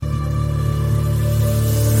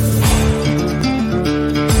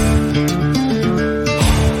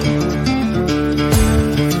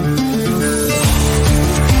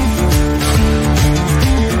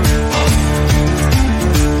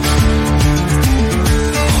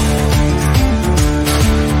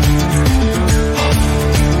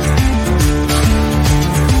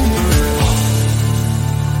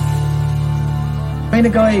kind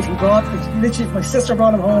of guy, if he brought, literally, if my sister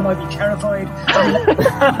brought him home, I'd be terrified.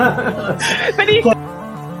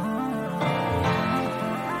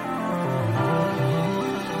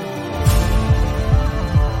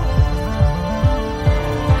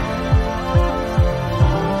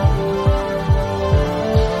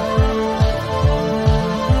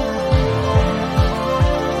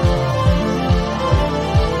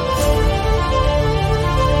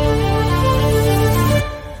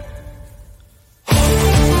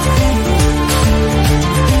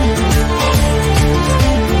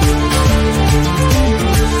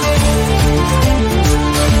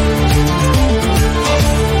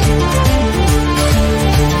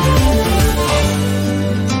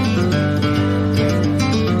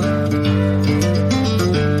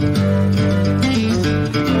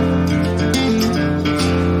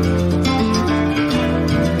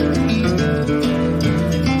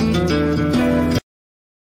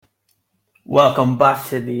 Welcome back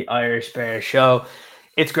to the Irish Bears Show.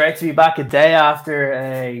 It's great to be back a day after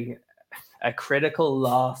a critical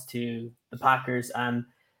loss to the Packers, and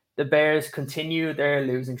the Bears continue their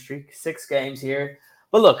losing streak, 6 games here.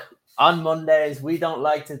 But look, on Mondays, we don't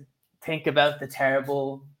like to think about the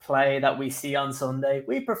terrible play that we see on Sunday.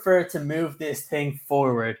 We prefer to move this thing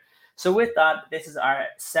forward. So with that, this is our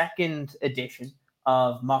second edition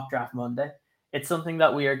of Mock Draft Monday. It's something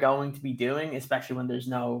that we are going to be doing, especially when there's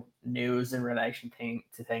no news in relation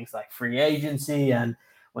to things like free agency and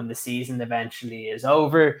when the season eventually is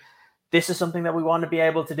over. This is something that we want to be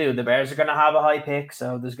able to do. The Bears are going to have a high pick,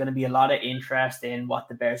 so there's going to be a lot of interest in what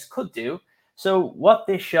the Bears could do. So what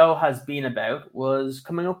this show has been about was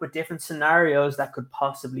coming up with different scenarios that could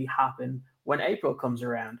possibly happen when April comes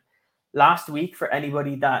around. Last week, for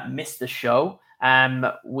anybody that missed the show,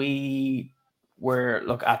 we were,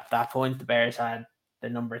 look, at that point, the Bears had the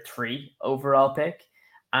number 3 overall pick.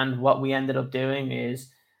 And what we ended up doing is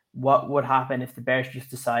what would happen if the Bears just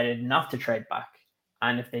decided not to trade back.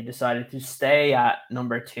 And if they decided to stay at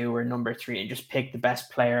number 2 or number 3 and just pick the best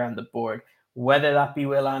player on the board, whether that be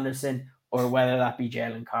Will Anderson or whether that be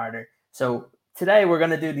Jalen Carter. So today we're going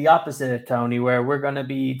to do the opposite, Tony, where we're going to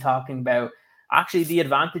be talking about actually the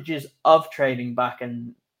advantages of trading back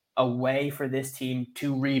and a way for this team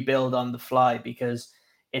to rebuild on the fly, because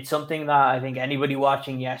it's something that I think anybody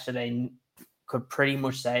watching yesterday could pretty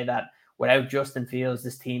much say that without Justin Fields,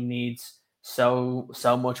 this team needs so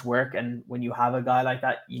much work. And when you have a guy like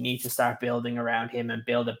that, you need to start building around him and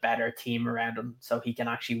build a better team around him so he can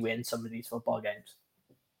actually win some of these football games.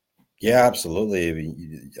 Yeah,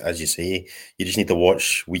 absolutely. As you say, you just need to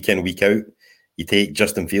watch week in, week out. You take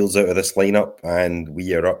Justin Fields out of this lineup and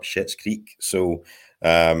we are up Schitt's Creek. So,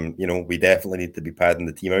 we definitely need to be padding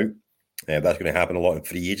the team out. That's going to happen a lot in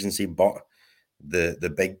free agency, but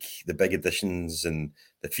the big additions and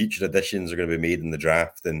the future additions are going to be made in the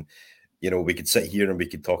draft. And, we could sit here and we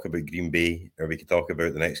could talk about Green Bay or we could talk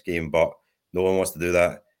about the next game, but no one wants to do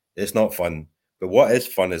that. It's not fun. But what is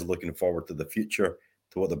fun is looking forward to the future,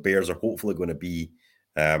 to what the Bears are hopefully going to be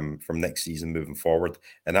from next season moving forward.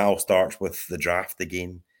 And that all starts with the draft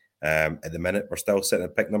again. At the minute, we're still sitting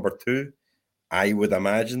at pick number 2. I would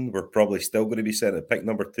imagine we're probably still going to be sitting at pick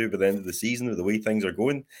number 2 by the end of the season with the way things are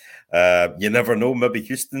going. You never know. Maybe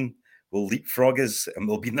Houston will leapfrog us and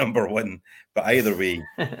we'll be number 1. But either way,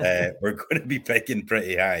 we're going to be picking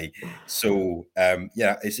pretty high. So,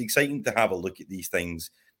 it's exciting to have a look at these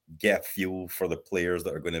things, get a feel for the players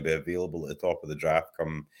that are going to be available at the top of the draft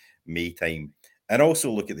come May time. And also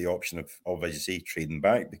look at the option of, as you say, trading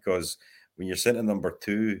back, because when you're sitting at number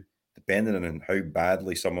 2, depending on how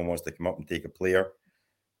badly someone wants to come up and take a player,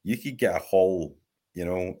 you could get a haul,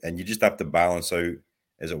 and you just have to balance out,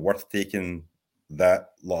 is it worth taking that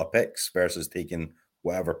lot of picks versus taking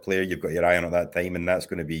whatever player you've got your eye on at that time? And that's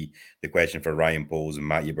going to be the question for Ryan Poles and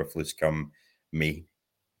Matt Eberflus come May.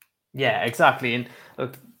 Yeah, exactly. And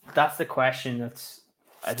look, that's the question that's,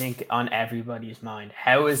 I think, on everybody's mind.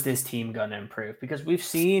 How is this team going to improve? Because we've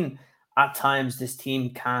seen at times this team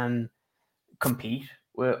can compete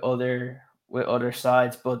with other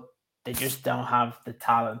sides, but they just don't have the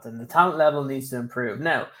talent, and the talent level needs to improve.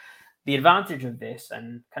 Now, the advantage of this,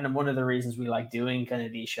 and kind of one of the reasons we like doing kind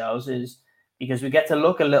of these shows, is because we get to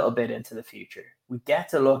look a little bit into the future. We get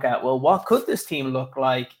to look at, well, what could this team look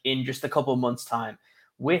like in just a couple months' time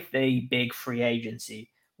with a big free agency,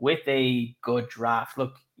 with a good draft?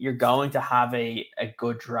 Look, you're going to have a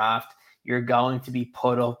good draft. You're going to be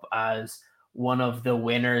put up as one of the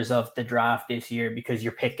winners of the draft this year because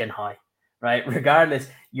you're picking high, right? Regardless,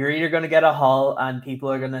 you're either going to get a haul and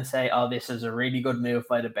people are going to say, oh, this is a really good move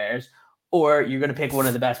by the Bears, or you're going to pick one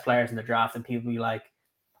of the best players in the draft and people will be like,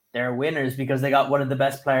 they're winners because they got one of the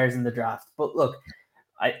best players in the draft. But look,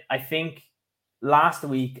 I think last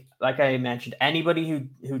week, like I mentioned, anybody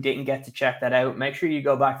who didn't get to check that out, make sure you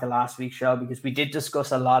go back to last week's show, because we did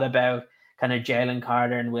discuss a lot about kind of Jalen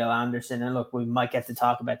Carter and Will Anderson. And look, we might get to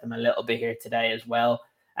talk about them a little bit here today as well,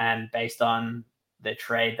 and based on the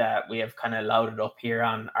trade that we have kind of loaded up here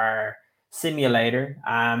on our simulator.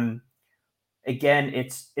 Again,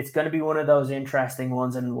 it's going to be one of those interesting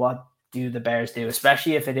ones. And what do the Bears do,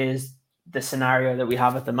 especially if it is the scenario that we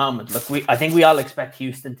have at the moment? Look, I think we all expect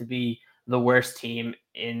Houston to be the worst team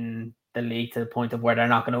in the league, to the point of where they're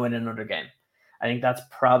not going to win another game. I think that's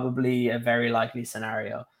probably a very likely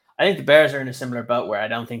scenario. I think the Bears are in a similar boat where I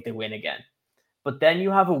don't think they win again. But then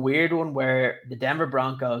you have a weird one where the Denver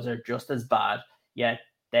Broncos are just as bad, yet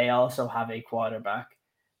they also have a quarterback.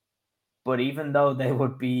 But even though they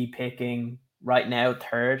would be picking right now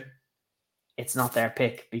third, it's not their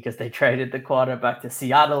pick, because they traded the quarterback to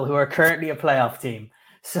Seattle, who are currently a playoff team.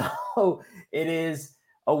 So it is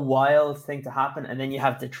a wild thing to happen. And then you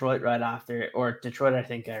have Detroit right after, or Detroit, I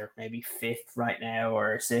think, are maybe fifth right now,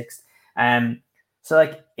 or sixth. So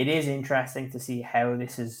like, it is interesting to see how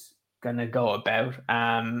this is going to go about,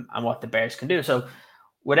 and what the Bears can do. So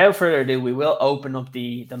without further ado, we will open up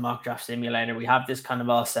the mock draft simulator. We have this kind of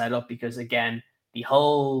all set up because, again, the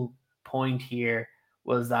whole point here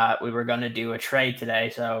was that we were going to do a trade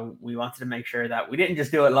today. So we wanted to make sure that we didn't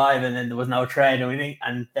just do it live and then there was no trade,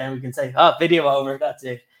 and then we can say, oh, video over, that's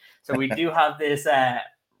it. So we do have this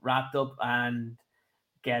wrapped up and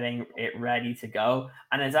getting it ready to go.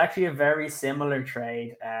 And it's actually a very similar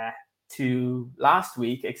trade to last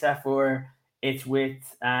week, except for it's with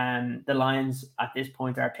the Lions at this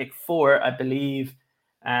point are pick 4, I believe.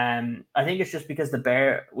 I think it's just because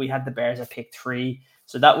we had the Bears at pick 3.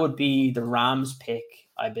 So that would be the Rams pick,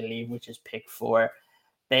 I believe, which is pick 4.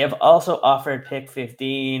 They have also offered pick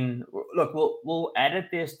 15. Look, we'll edit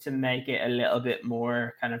this to make it a little bit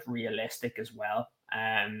more kind of realistic as well,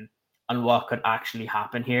 on what could actually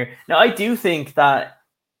happen here. Now, I do think that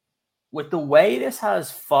with the way this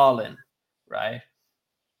has fallen, right,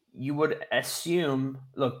 you would assume,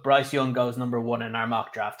 look, Bryce Young goes number 1 in our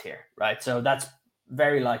mock draft here, right? So that's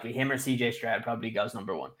very likely. Him or CJ Stroud probably goes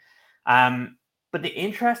number 1. But the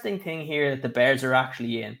interesting thing here that the Bears are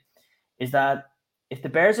actually in is that if the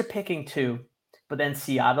Bears are picking 2, but then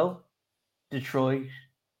Seattle, Detroit,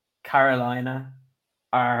 Carolina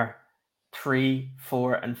are 3,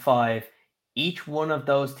 4, and 5, each one of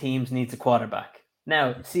those teams needs a quarterback.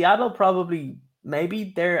 Now, Seattle probably,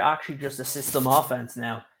 maybe they're actually just a system offense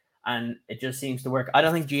now, and it just seems to work. I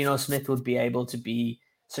don't think Geno Smith would be able to be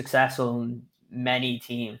successful in many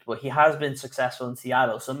teams, but he has been successful in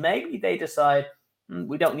Seattle. So maybe they decide,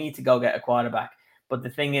 we don't need to go get a quarterback. But the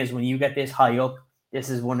thing is, when you get this high up, this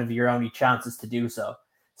is one of your only chances to do so.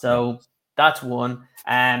 So that's one.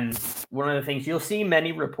 One of the things, you'll see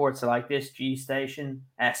many reports like this, G Station,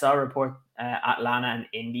 SR report Atlanta and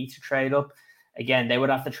Indy to trade up. Again, they would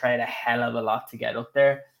have to trade a hell of a lot to get up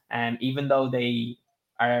there. Even though they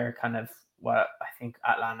are kind of, what I think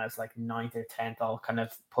Atlanta's like 9th or 10th, I'll kind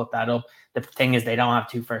of put that up. The thing is, they don't have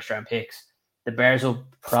 2 first-round picks. The Bears will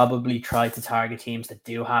probably try to target teams that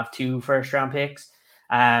do have 2 first-round picks.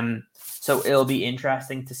 So it'll be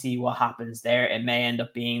interesting to see what happens there. It may end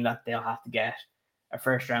up being that they'll have to get a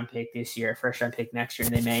first-round pick this year, a first-round pick next year,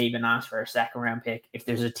 and they may even ask for a second-round pick if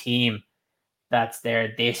there's a team that's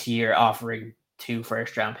there this year offering 2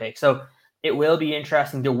 first-round picks. So it will be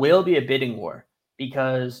interesting. There will be a bidding war,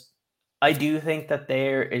 because I do think that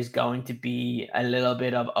there is going to be a little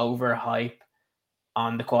bit of overhype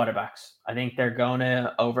on the quarterbacks. I think they're going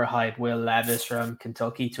to overhype Will Levis from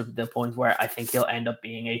Kentucky to the point where I think he'll end up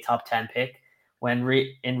being a top 10 pick, when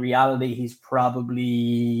in reality, he's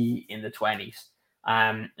probably in the 20s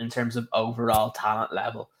in terms of overall talent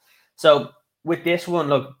level. So with this one,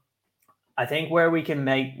 look, I think where we can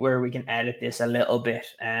edit this a little bit,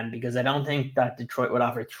 because I don't think that Detroit would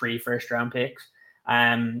offer 3 first-round picks.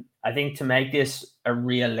 I think to make this a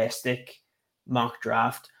realistic mock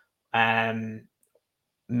draft,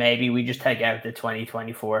 maybe we just take out the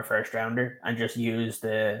 2024 first rounder and just use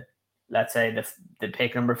let's say the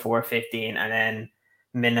pick number 415, and then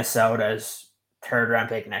Minnesota's 3rd round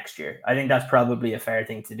pick next year. I think that's probably a fair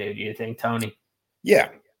thing to do. Do you think, Tony? Yeah.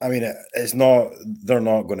 I mean, they're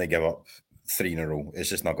not going to give up 3 in a row. It's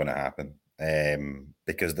just not going to happen.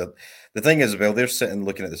 Because the thing is, well, they're sitting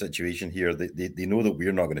looking at the situation here. They know that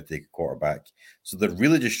we're not going to take a quarterback. So they're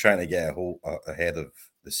really just trying to get ahead of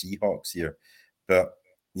the Seahawks here. But,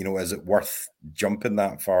 is it worth jumping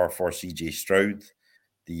that far for CJ Stroud?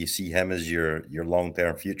 Do you see him as your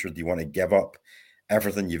long-term future? Do you want to give up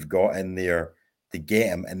everything you've got in there to get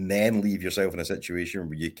him and then leave yourself in a situation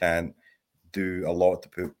where you can't do a lot to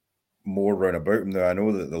put more round about them. Now, I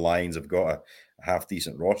know that the Lions have got a half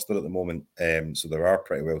decent roster at the moment, so they are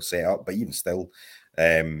pretty well set up. But even still,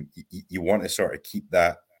 you want to sort of keep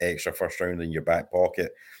that extra first round in your back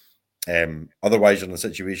pocket. Otherwise, you're in a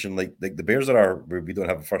situation like the Bears are, where we don't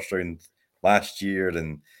have a first round last year,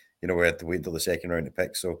 and we had to wait until the second round to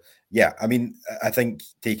pick. So yeah, I mean, I think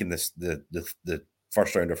taking the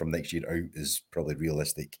first rounder from next year out is probably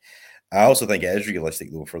realistic. I also think it is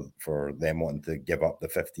realistic though for them wanting to give up the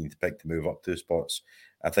 15th pick to move up 2 spots.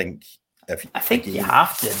 I think you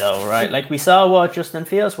have to though, right? Like we saw what Justin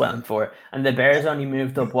Fields went for, and the Bears only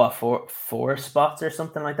moved up four spots or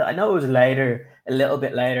something like that. I know it was later, a little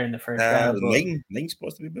bit later in the first round. Nine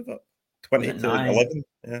spots to be moved up, 20 to 9? 11.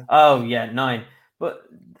 Yeah. Oh yeah, 9. But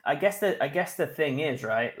I guess the thing is,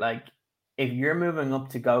 right? Like if you're moving up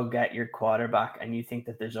to go get your quarterback, and you think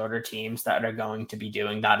that there's other teams that are going to be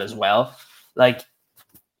doing that as well, like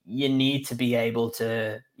you need to be able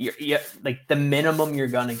to, like the minimum you're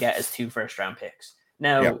going to get is 2 first-round picks.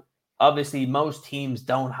 Now, obviously, most teams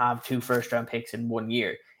don't have 2 first-round picks in 1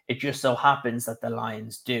 year. It just so happens that the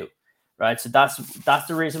Lions do, right? So that's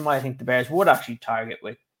the reason why I think the Bears would actually target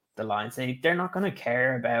with the Lions. They're not going to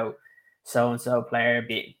care about so-and-so player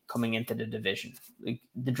coming into the division. Like,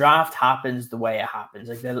 the draft happens the way it happens.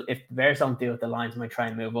 Like if the Bears don't do it, the Lions might try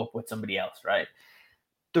and move up with somebody else, right?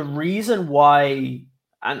 The reason why,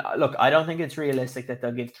 and look, I don't think it's realistic that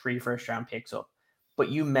they'll give 3 first-round picks up, but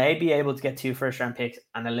you may be able to get 2 first-round picks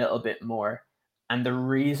and a little bit more. And the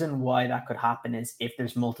reason why that could happen is if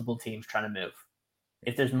there's multiple teams trying to move.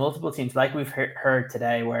 If there's multiple teams, like we've heard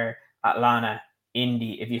today, where Atlanta,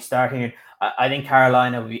 Indy, if you start hearing, I think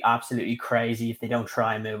Carolina would be absolutely crazy if they don't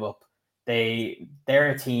try and move up. They're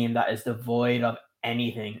a team that is devoid of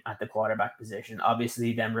anything at the quarterback position.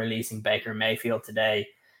 Obviously, them releasing Baker Mayfield today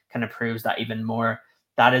kind of proves that even more.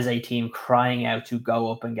 That is a team crying out to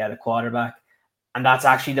go up and get a quarterback. And that's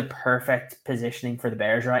actually the perfect positioning for the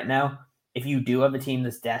Bears right now. If you do have a team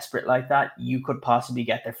that's desperate like that, you could possibly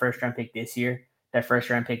get their first-round pick this year, their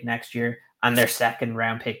first-round pick next year, and their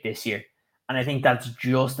second-round pick this year. And I think that's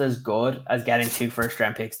just as good as getting 2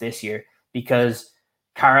 first-round picks this year, because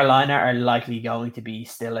Carolina are likely going to be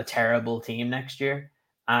still a terrible team next year,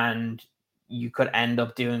 and you could end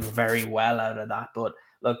up doing very well out of that. But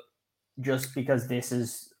look, just because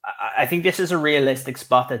I think this is a realistic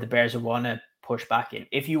spot that the Bears would want to push back in.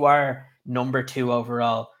 If you are number 2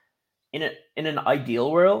 overall, in an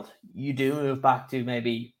ideal world, you do move back to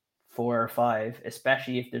maybe 4 or 5,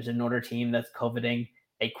 especially if there's another team that's coveting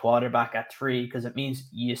a quarterback at 3, because it means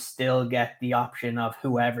you still get the option of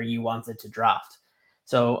whoever you wanted to draft.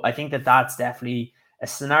 So I think that that's definitely a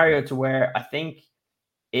scenario to where I think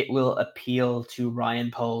it will appeal to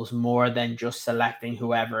Ryan Poles more than just selecting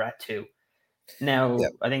whoever at 2. Now,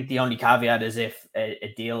 I think the only caveat is if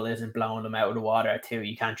a deal isn't blowing them out of the water at 2,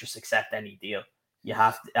 you can't just accept any deal. It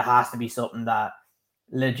has to be something that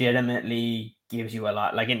legitimately gives you a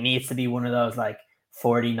lot. Like, it needs to be one of those like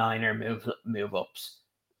 49er move ups.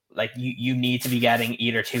 Like you need to be getting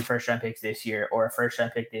either 2 first-round picks this year, or a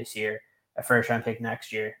first-round pick this year, a first-round pick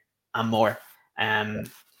next year, and more. And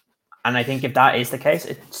I think if that is the case,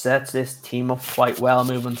 it sets this team up quite well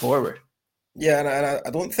moving forward. Yeah, and I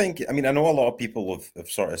don't think, I mean, I know a lot of people have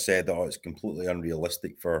sort of said that it's completely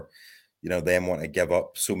unrealistic for, them wanting to give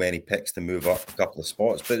up so many picks to move up a couple of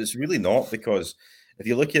spots, but it's really not, because if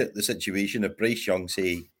you look at the situation, if Bryce Young,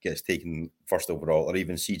 say, gets taken first overall, or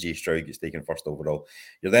even CJ Stroud gets taken first overall,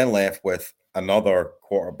 you're then left with another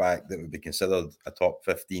quarterback that would be considered a top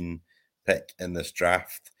 15 pick in this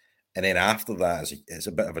draft. And then after that, it's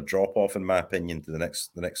a bit of a drop off, in my opinion, to the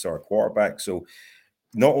next sort of quarterback. So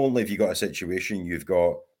not only have you got a situation, you've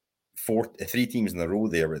got 3 teams in a row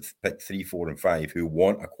there with pick 3, 4, and 5 who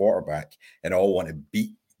want a quarterback and all want to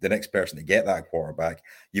beat the next person to get that quarterback.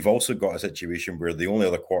 You've also got a situation where the only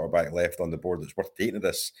other quarterback left on the board that's worth taking at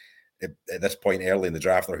this point early in the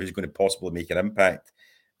draft, or who's going to possibly make an impact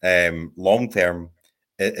long term,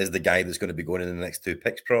 is the guy that's going to be going in the next 2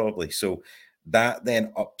 picks probably. So that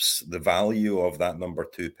then ups the value of that number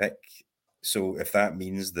 2 pick. So if that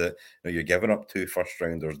means that you're giving up 2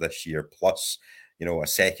 first-rounders this year, plus a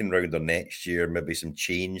second rounder next year, maybe some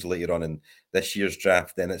change later on in this year's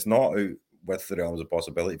draft, then it's not out with the realms of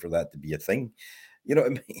possibility for that to be a thing.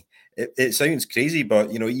 It sounds crazy,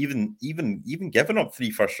 but even giving up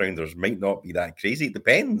 3 first-rounders might not be that crazy. It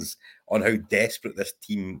depends on how desperate this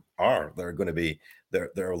team are. They're going to be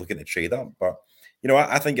they're looking to trade up. But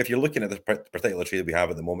I think if you're looking at this particular trade we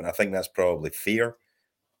have at the moment, I think that's probably fair,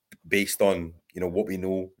 based on what we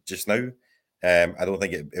know just now. I don't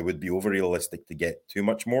think it would be over realistic to get too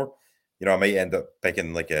much more. I might end up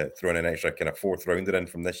picking throwing an extra kind of fourth rounder in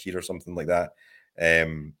from this year or something like that,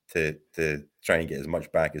 to try and get as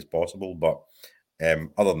much back as possible. But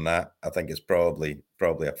other than that, I think it's probably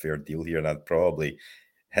a fair deal here, and I'd probably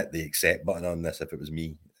hit the accept button on this if it was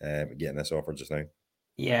me getting this offer just now.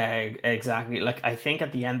 Yeah, exactly. Like, I think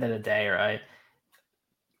at the end of the day, right,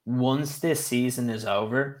 once this season is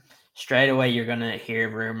over, straight away you're going to hear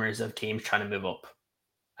rumors of teams trying to move up.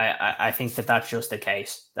 I think that's just the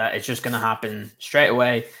case. That it's just going to happen straight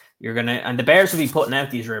away. And the Bears will be putting out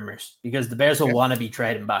these rumors because the Bears will want to be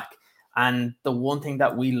trading back. And the one thing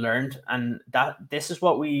that we learned, and that this is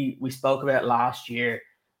what we spoke about last year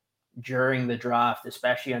during the draft,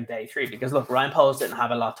 especially on day 3, because look, Ryan Poles didn't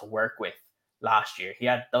have a lot to work with last year. He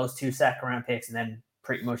had those 2 second-round picks and then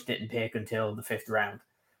pretty much didn't pick until the 5th round.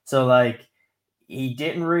 So, like, he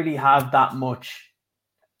didn't really have that much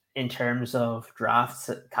in terms of draft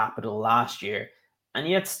capital last year, and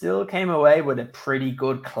yet still came away with a pretty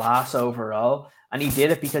good class overall. And he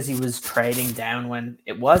did it because he was trading down when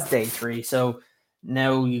it was day 3. So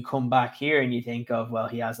now you come back here and you think of, well,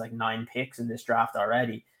 he has like 9 picks in this draft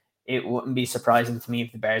already. It wouldn't be surprising to me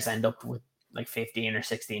if the Bears end up with like 15 or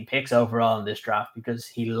 16 picks overall in this draft, because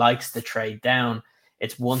he likes to trade down.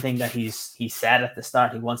 It's one thing that he said at the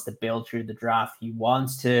start. He wants to build through the draft. He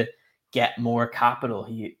wants to get more capital.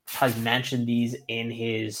 He has mentioned these in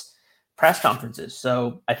his press conferences.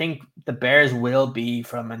 So I think the Bears will be,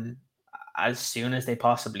 as soon as they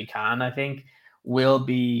possibly can, I think, will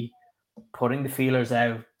be putting the feelers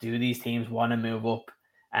out. Do these teams want to move up?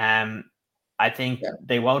 I think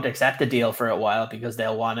they won't accept the deal for a while because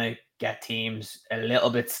they'll want to get teams a little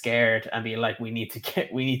bit scared and be like, we need to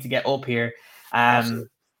get up here.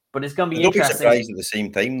 But it's going to be interesting. Don't be surprised at the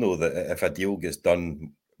same time, though, that if a deal gets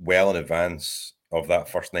done well in advance of that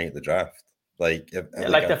first night of the draft, like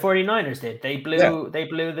the 49ers did. They blew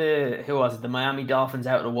the Miami Dolphins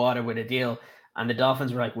out of the water with a deal, and the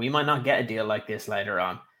Dolphins were like, we might not get a deal like this later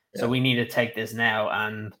on, so we need to take this now.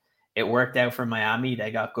 And it worked out for Miami.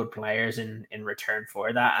 They got good players in return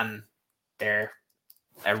for that, and they're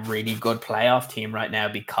a really good playoff team right now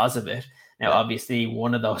because of it. Now, obviously,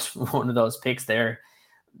 one of those picks there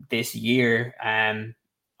this year,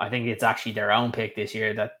 I think it's actually their own pick this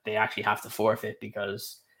year that they actually have to forfeit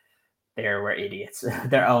because they were idiots.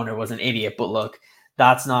 Their owner was an idiot. But look,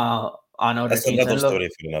 that's not on other teams. That's another story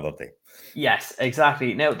for another day. Yes,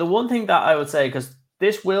 exactly. Now, the one thing that I would say, because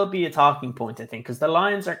this will be a talking point, I think, because the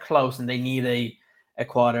Lions are close and they need a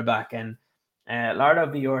quarterback. And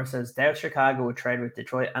Lardo Vior says, doubt Chicago would trade with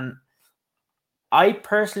Detroit. And I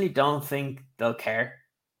personally don't think they'll care,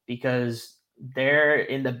 because they're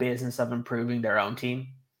in the business of improving their own team.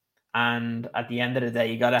 And at the end of the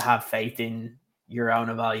day, you got to have faith in your own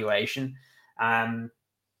evaluation.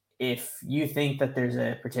 If you think that there's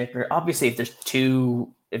a particular, obviously, if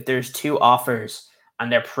there's two offers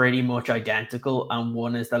and they're pretty much identical, and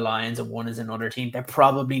one is the Lions and one is another team, they're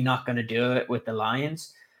probably not going to do it with the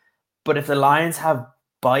Lions. But if the Lions have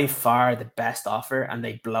by far the best offer and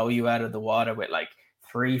they blow you out of the water with like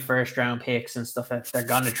 3 first-round picks and stuff, they're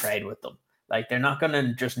going to trade with them. Like, they're not going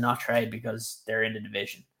to just not trade because they're in the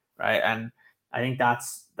division, right? And I think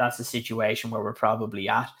that's the situation where we're probably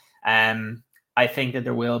at. I think that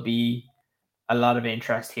there will be a lot of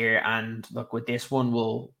interest here. And look, with this one,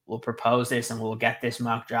 we'll propose this and we'll get this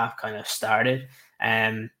mock draft kind of started.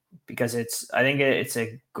 Because I think it's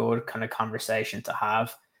a good kind of conversation to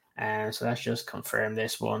have. So let's just confirm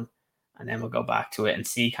this one, and then we'll go back to it and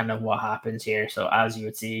see kind of what happens here. So as you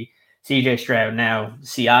would see, CJ Stroud now,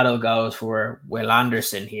 Seattle goes for Will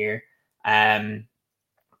Anderson here.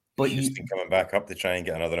 But Houston coming back up to try and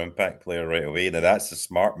get another impact player right away. Now that's a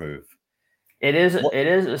smart move. It is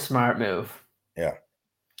a smart move. Yeah,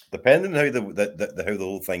 depending on how the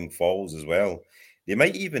whole thing falls as well,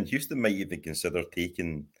 Houston might even consider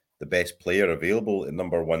taking the best player available at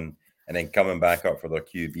number 1 and then coming back up for their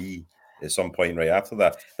QB at some point right after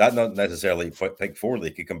that. That not necessarily pick 4.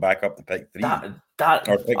 They could come back up to pick 3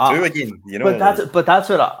 or pick 2 again. But that's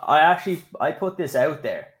what I put this out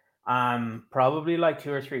there. Probably like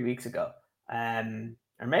 2 or 3 weeks ago,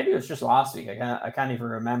 or maybe it was just last week. I can't even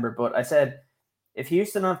remember. But I said, if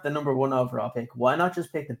Houston have the number 1 overall pick, why not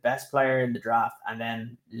just pick the best player in the draft and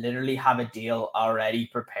then literally have a deal already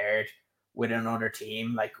prepared with another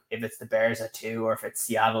team? Like if it's the Bears at 2 or if it's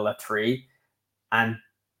Seattle at 3, and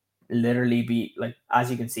literally be like,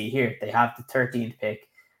 as you can see here, they have the 13th pick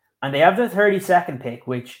and they have the 32nd pick,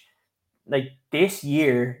 which like this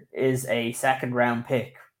year is a 2nd round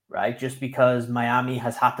pick, right? Just because Miami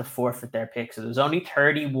has had to forfeit their pick. So there's only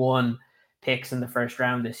 31 picks in the first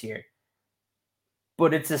round this year.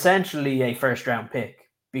 But it's essentially a 1st round pick.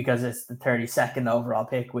 because it's the 32nd overall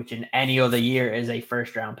pick, which in any other year is a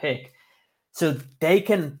first round pick. So they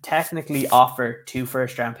can technically offer 2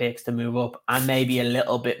 first round picks to move up and maybe a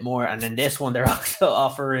little bit more. And in this one, they're also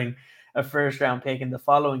offering a first round pick in the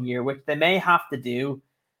following year, which they may have to do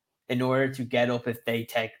in order to get up if they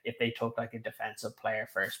took like a defensive player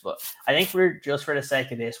first. But I think we're just for the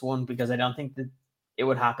sake of this one, because I don't think that it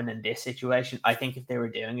would happen in this situation. I think if they were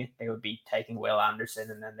doing it, they would be taking Will Anderson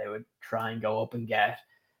and then they would try and go up and get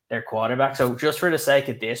their quarterback. So just for the sake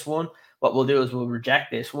of this one, what we'll do is we'll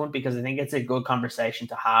reject this one because I think it's a good conversation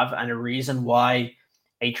to have and a reason why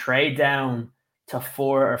a trade down to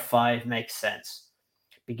 4 or 5 makes sense.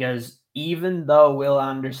 Because even though Will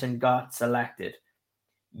Anderson got selected,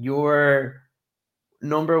 your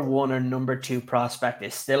number 1 or number 2 prospect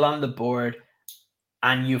is still on the board,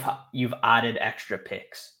 and you've added extra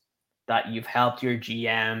picks that you've helped your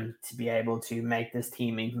GM to be able to make this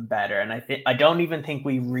team even better. And I don't even think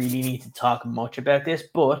we really need to talk much about this,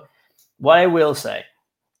 but what I will say,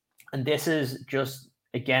 and this is just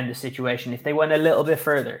again the situation, if they went a little bit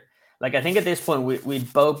further, like I think at this point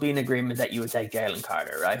we'd both be in agreement that you would take Jalen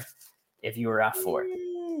Carter, right? If you were at 4.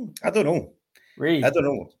 I don't know. Really? I don't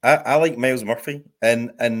know. I like Miles Murphy,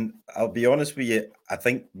 and I'll be honest with you. I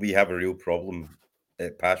think we have a real problem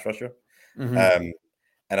at pass rusher,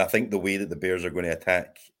 and I think the way that the Bears are going to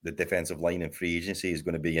attack the defensive line in free agency is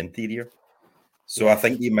going to be interior. So I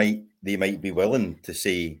think they might be willing to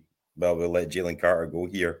say, well, we'll let Jalen Carter go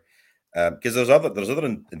here, because there's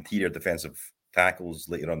other interior defensive tackles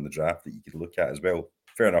later on in the draft that you could look at as well.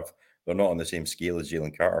 Fair enough, they're not on the same scale as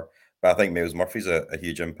Jalen Carter, but I think Miles Murphy's a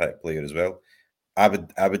huge impact player as well. I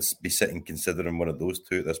would be sitting considering one of those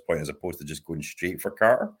two at this point as opposed to just going straight for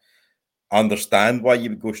Carter. I understand why you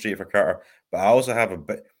would go straight for Carter, but I also have a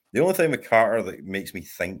bit. The only thing with Carter that makes me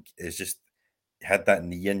think is just he had that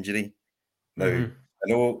knee injury. Now I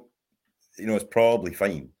know, it's probably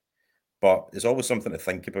fine, but it's always something to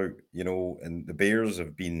think about, and the Bears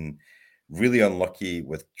have been really unlucky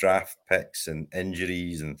with draft picks and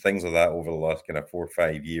injuries and things like that over the last kind of 4 or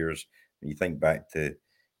 5 years. When you think back to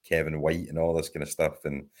Kevin White and all this kind of stuff,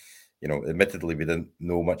 and admittedly we didn't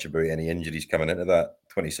know much about any injuries coming into that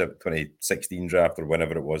 2016 draft or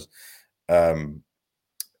whenever it was.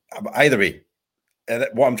 Either way,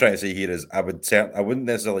 what I'm trying to say here is I wouldn't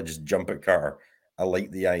necessarily just jump at Carter. I like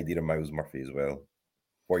the idea of Miles Murphy as well.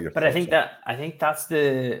 What are your thoughts? I think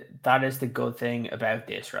that is the good thing about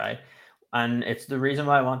this, right? And it's the reason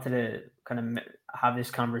why I wanted to kind of have this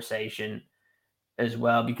conversation as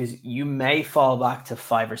well, because you may fall back to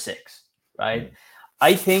 5 or 6, right?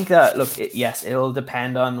 I think that, look, yes, it'll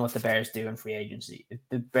depend on what the Bears do in free agency. If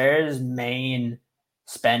the Bears' main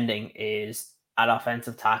spending is at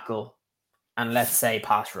offensive tackle and let's say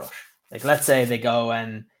pass rush, like let's say they go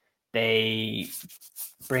and they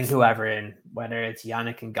bring whoever in, whether it's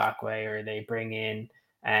Yannick Ngakoue or they bring in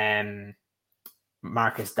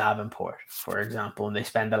Marcus Davenport, for example, and they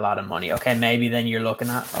spend a lot of money. Okay, maybe then you're looking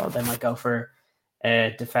at, they might go for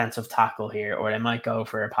a defensive tackle here, or they might go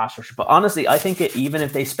for a pass rusher. But honestly, I think even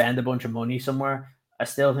if they spend a bunch of money somewhere, I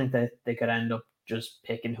still think that they could end up just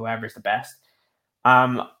picking whoever's the best.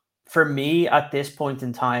 For me, at this point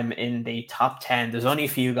in time in the top 10, there's only a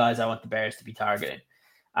few guys I want the Bears to be targeting.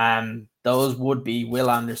 Those would be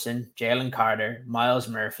Will Anderson, Jalen Carter, Miles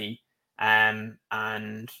Murphy, and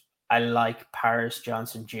I like Paris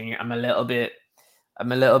Johnson Jr. I'm a little bit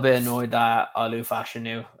annoyed that Olu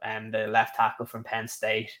Fashanu, the left tackle from Penn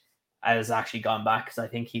State, has actually gone back because I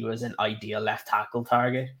think he was an ideal left tackle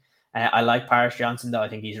target. I like Paris Johnson though. I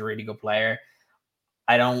think he's a really good player.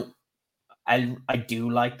 I do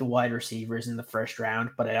like the wide receivers in the first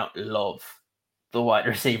round, but I don't love the wide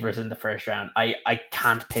receivers in the first round. I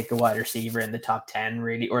can't pick a wide receiver in the top 10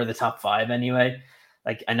 really, or the top 5 anyway.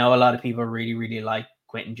 Like I know a lot of people really, really like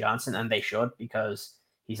Quentin Johnson, and they should because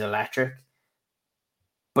he's electric.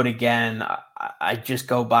 But again, I just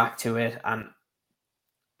go back to it, and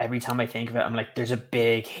every time I think of it, I'm like, there's a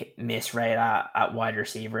big miss rate at wide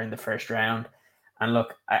receiver in the first round. And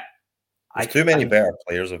look, there's too many better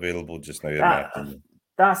players available just now, in my opinion.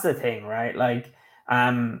 That's the thing, right? Like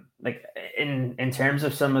in terms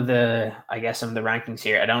of some of the rankings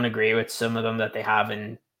here, I don't agree with some of them that they have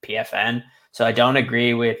in PFN. So I don't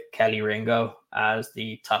agree with Kelly Ringo as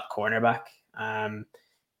the top cornerback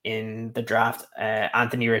in the draft.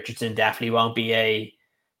 Anthony Richardson definitely won't be a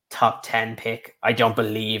top 10 pick. I don't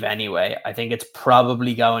believe anyway. I think it's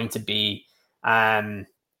probably going to be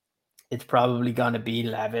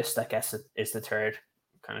Levis, I guess is the third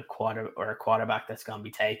kind of quarterback that's going to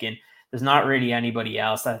be taken. There's not really anybody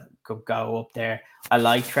else that could go up there. I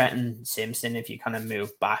like Trenton Simpson if you kind of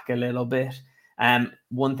move back a little bit.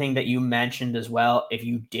 One thing that you mentioned as well, if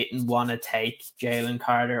you didn't want to take Jalen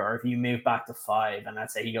Carter, or if you move back to 5 and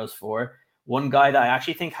let's say he goes 4, one guy that I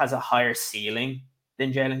actually think has a higher ceiling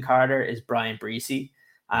than Jalen Carter is Brian Breesy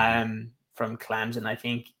from Clemson. I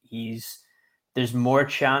think there's more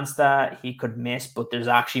chance that he could miss, but there's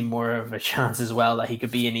actually more of a chance as well that he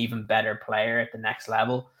could be an even better player at the next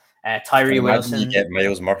level. Tyree Wilson. You get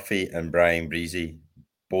Miles Murphy and Brian Breesy,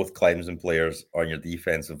 both Clemson players, on your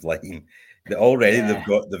defensive line. They've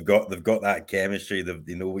got that chemistry.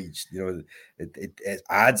 They know each. It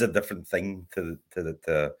adds a different thing to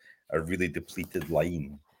a really depleted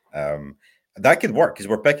line. That could work because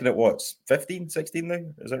we're picking at what, 15, 16 now?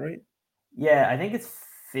 Is that right? Yeah, I think it's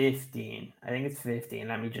 15.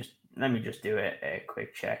 Let me just do a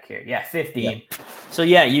quick check here. Yeah, 15. Yeah. So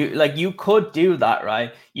yeah, you could do that,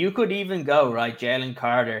 right? You could even go, right, Jalen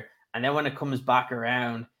Carter, and then when it comes back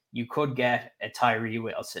around, you could get a Tyree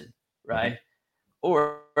Wilson, right?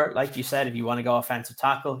 Or like you said, if you want to go offensive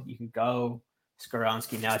tackle, you can go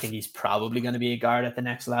Skoronski. Now I think he's probably going to be a guard at the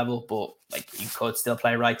next level, but like you could still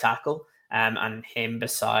play right tackle. And him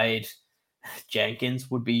beside Jenkins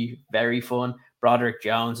would be very fun. Broderick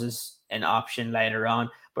Jones is an option later on.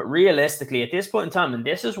 But realistically, at this point in time, and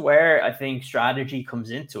this is where I think strategy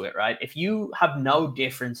comes into it, right? If you have no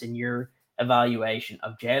difference in your evaluation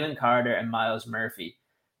of Jalen Carter and Miles Murphy,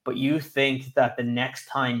 but you think that the next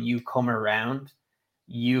time you come around,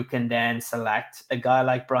 you can then select a guy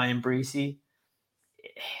like Brian Breesy,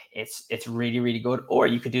 it's really, really good. Or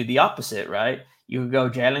you could do the opposite, right? You could go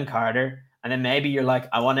Jalen Carter, and then maybe you're like,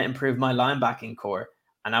 I want to improve my linebacking core,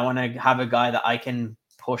 and I want to have a guy that I can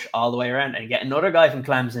push all the way around, and get another guy from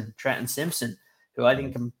Clemson, Trenton Simpson, who I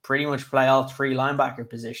think can pretty much play all 3 linebacker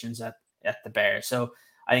positions at the Bears. So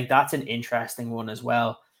I think that's an interesting one as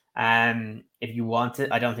well. If you want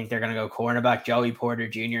it, I don't think they're going to go cornerback. Joey Porter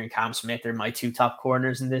Jr. and Cam Smith are my 2 top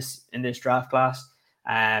corners in this draft class.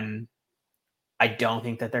 I don't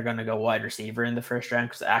think that they're going to go wide receiver in the first round,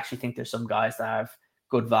 because I actually think there's some guys that have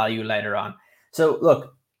good value later on. So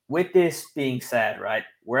look, with this being said, right,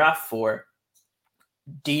 we're at 4.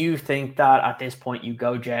 Do you think that at this point you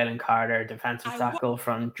go Jalen Carter, defensive tackle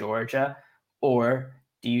from Georgia, or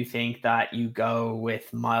do you think that you go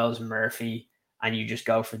with Miles Murphy and you just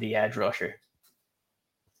go for the edge rusher?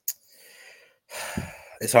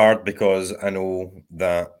 It's hard because I know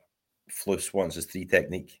that Flus wants his 3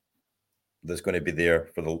 technique that's going to be there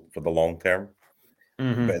for the long term.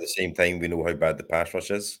 But at the same time, we know how bad the pass rush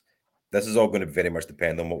is. This is all going to very much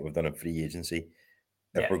depend on what we've done in free agency.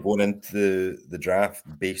 If we're going into the draft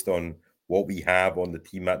based on what we have on the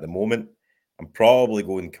team at the moment, I'm probably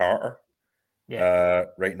going Carter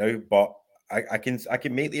right now. But I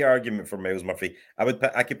can make the argument for Miles Murphy.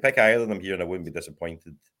 I could pick either of them here, and I wouldn't be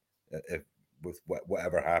disappointed with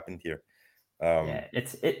whatever happened here.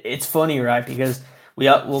 It's funny, right? Because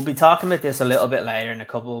we'll be talking about this a little bit later in a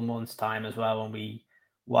couple of months' time as well, when we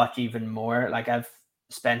watch even more. Like, I've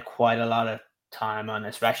spent quite a lot of time on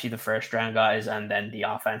especially the first round guys and then the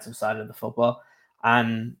offensive side of the football.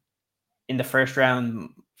 And in the first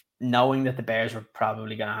round, knowing that the Bears were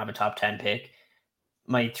probably going to have a top 10 pick,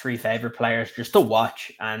 my 3 favorite players just to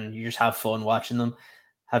watch, and you just have fun watching them,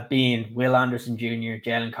 have been Will Anderson Jr.,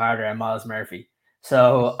 Jalen Carter, and Miles Murphy.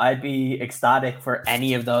 So I'd be ecstatic for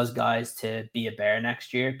any of those guys to be a Bear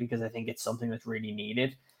next year, because I think it's something that's really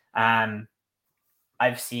needed.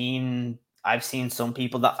 I've seen some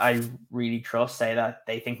people that I really trust say that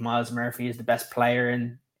they think Miles Murphy is the best player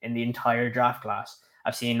in the entire draft class.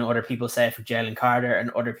 I've seen other people say it for Jalen Carter, and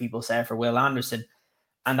other people say it for Will Anderson.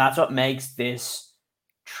 And that's what makes this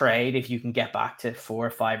trade, if you can get back to 4,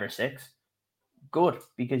 5, or 6, good,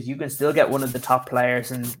 because you can still get one of the top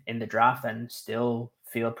players in the draft and still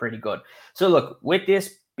feel pretty good. So look, with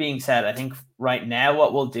this being said, I think right now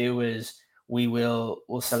what we'll do is we'll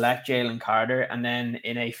select Jalen Carter, and then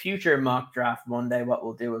in a future mock draft Monday, what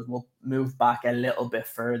we'll do is we'll move back a little bit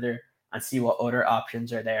further and see what other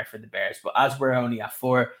options are there for the Bears. But as we're only at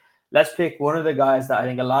 4, let's pick one of the guys that I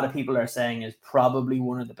think a lot of people are saying is probably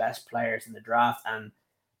one of the best players in the draft. And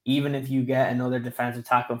even if you get another defensive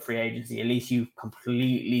tackle free agency, at least you've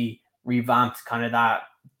completely revamped kind of that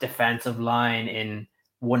defensive line in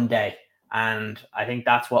one day. And I think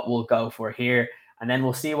that's what we'll go for here. And then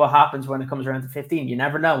we'll see what happens when it comes around to 15. You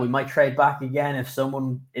never know. We might trade back again if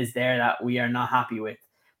someone is there that we are not happy with.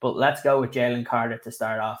 But let's go with Jalen Carter to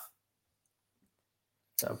start off.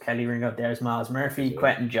 So Kelly Ringo, there's Miles Murphy,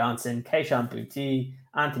 Quentin Johnson, Keyshawn Boutte,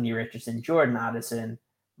 Anthony Richardson, Jordan Addison,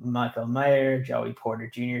 Michael Mayer, Joey Porter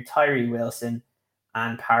Jr., Tyree Wilson,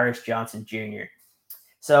 and Paris Johnson Jr.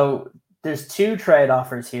 So there's 2 trade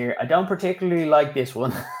offers here. I don't particularly like this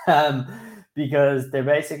one because they're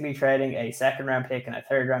basically trading a second-round pick and a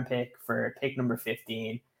third-round pick for pick number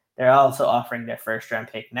 15. They're also offering their first-round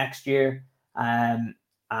pick next year and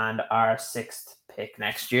our sixth pick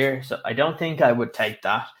next year. So I don't think I would take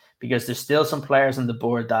that because there's still some players on the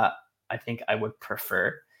board that I think I would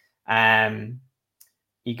prefer.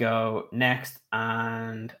 You go next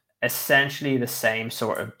and essentially the same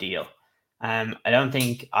sort of deal. I don't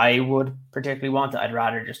think I would particularly want it. I'd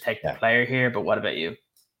rather just take the player here. But what about you?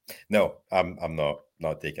 No, I'm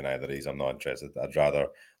not taking either of these. I'm not interested. I'd rather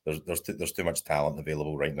there's too much talent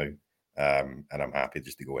available right now, and I'm happy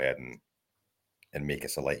just to go ahead and make a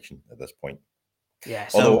selection at this point. Yeah.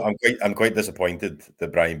 Although I'm quite disappointed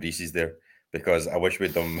that Brian Brees is there because I wish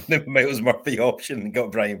we'd done the Miles Murphy option and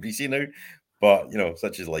got Brian Brees now. But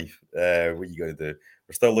such is life. What you got to do?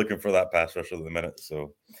 We're still looking for that pass rusher at the minute.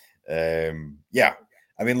 So, yeah.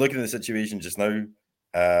 I mean, looking at the situation just now,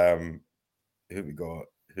 who we got?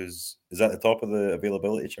 Is at the top of the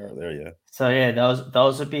availability chart there? Yeah. So yeah,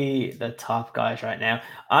 those would be the top guys right now.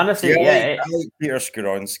 Honestly, I like Peter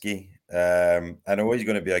Skoronski. I know he's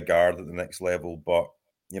going to be a guard at the next level, but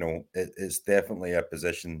it's definitely a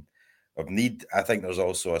position of need. I think there's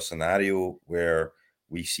also a scenario where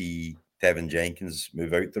we see Tevin Jenkins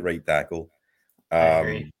move out to right tackle. I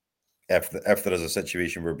agree. If there is a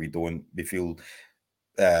situation where we feel,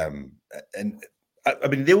 and I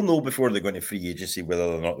mean, they'll know before they're going to free agency whether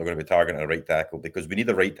or not they're going to be targeting a right tackle because we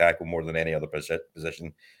need a right tackle more than any other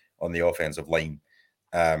position on the offensive line.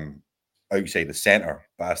 Outside the center,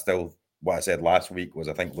 but what I said last week was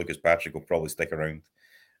I think Lucas Patrick will probably stick around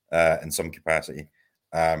in some capacity.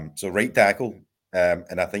 So right tackle,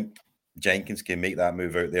 and I think Jenkins can make that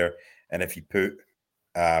move out there. And if you put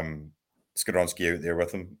Skoronski out there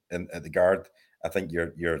with him at the guard, I think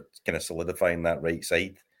you're kind of solidifying that right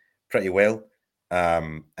side pretty well.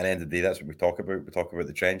 And at the end of the day, that's what we talk about. We talk about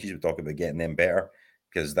the trenches. We talk about getting them better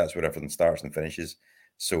because that's where everything starts and finishes.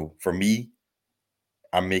 So for me,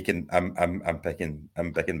 I'm picking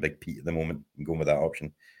Big Pete at the moment and going with that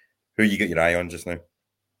option. Who you got your eye on just now?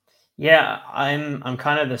 Yeah, I'm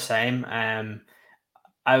kind of the same.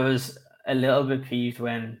 I was a little bit peeved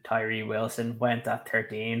when Tyree Wilson went at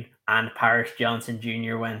 13 and Paris Johnson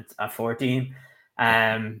Jr. went at 14.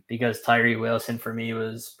 Because Tyree Wilson for me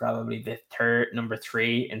was probably the number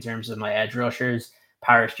 3 in terms of my edge rushers.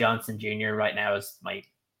 Paris Johnson Jr. right now is my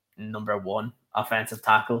number 1 offensive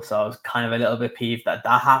tackle. So I was kind of a little bit peeved that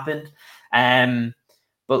happened.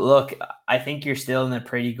 But look, I think you're still in a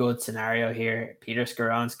pretty good scenario here. Peter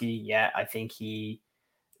Skoronski, yeah, I think the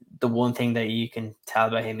one thing that you can tell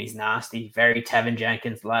about him, he's nasty. Very Tevin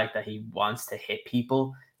Jenkins like that he wants to hit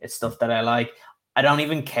people. It's stuff that I like. I don't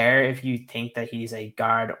even care if you think that he's a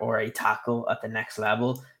guard or a tackle at the next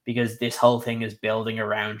level because this whole thing is building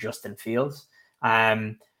around Justin Fields.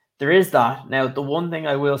 There is that. Now, the one thing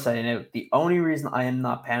I will say now, the only reason I am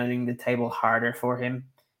not pounding the table harder for him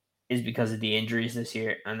is because of the injuries this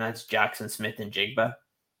year, and that's Jackson Smith and Jigba.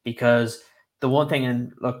 Because the one thing,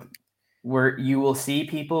 and look, where you will see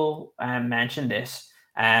people mention this,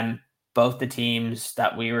 both the teams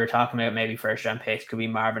that we were talking about, maybe first round picks, could be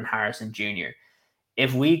Marvin Harrison Jr.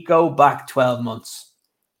 If we go back 12 months,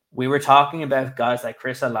 we were talking about guys like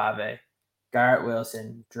Chris Olave, Garrett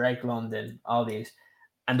Wilson, Drake London, all these.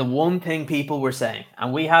 And the one thing people were saying,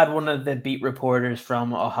 and we had one of the beat reporters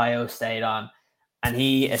from Ohio State on, and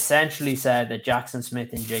he essentially said that Jackson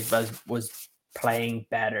Smith and Jigba was playing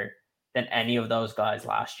better than any of those guys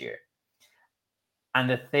last year. And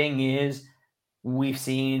the thing is, we've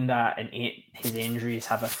seen that his injuries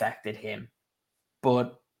have affected him.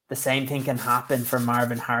 But the same thing can happen for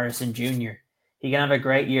Marvin Harrison Jr. He can have a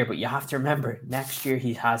great year, but you have to remember, next year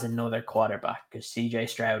he has another quarterback because CJ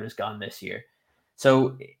Stroud is gone this year.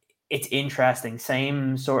 So it's interesting.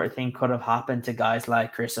 Same sort of thing could have happened to guys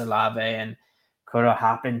like Chris Olave and could have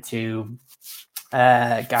happened to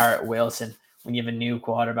Garrett Wilson. When you have a new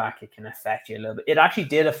quarterback, it can affect you a little bit. It actually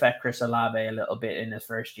did affect Chris Olave a little bit in his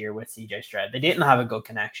first year with CJ Stroud. They didn't have a good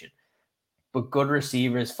connection, but good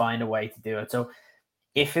receivers find a way to do it. So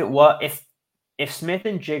if Smith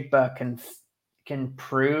and Jigba can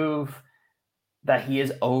prove that he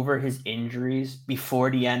is over his injuries before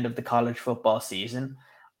the end of the college football season,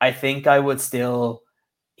 I think he would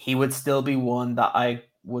still be one that I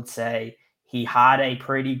would say he had a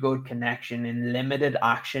pretty good connection in limited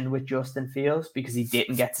action with Justin Fields because he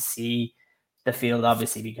didn't get to see the field,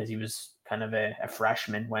 obviously, because he was kind of a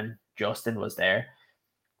freshman when Justin was there.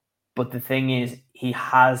 But the thing is, he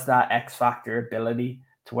has that X factor ability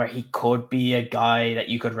to where he could be a guy that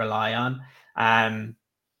you could rely on.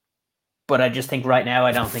 But I just think right now,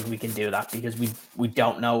 I don't think we can do that because we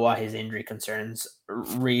don't know what his injury concerns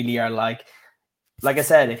really are like. like I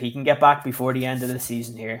said, if he can get back before the end of the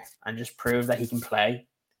season here and just prove that he can play,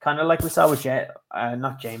 kind of like we saw with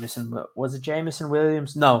not Jameson, but was it Jameson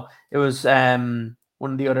Williams? No, it was one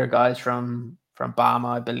of the other guys from Bama,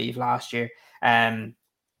 I believe, last year,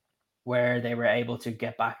 where they were able to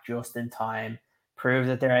get back just in time, prove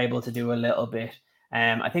that they're able to do a little bit.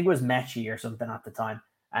 I think it was Mechie or something at the time.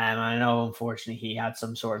 I know, unfortunately, he had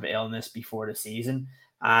some sort of illness before the season.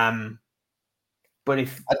 But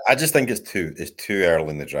if I just think it's too early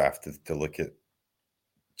in the draft to look at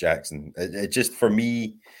Jackson. It just, for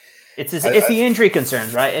me, it's the injury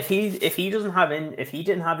concerns, right? If he didn't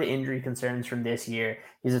have the injury concerns from this year,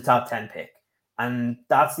 he's a top 10 pick, and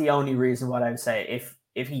that's the only reason what I would say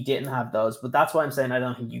if he didn't have those. But that's why I'm saying I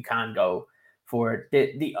don't think you can go for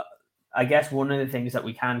the. I guess one of the things that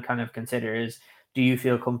we can kind of consider is, do you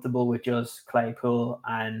feel comfortable with just Claypool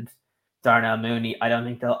and Darnell Mooney? I don't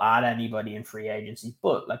think they'll add anybody in free agency,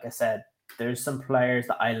 but like I said, there's some players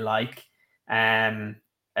that I like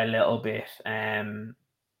a little bit.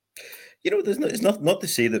 it's not to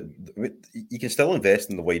say that you can still invest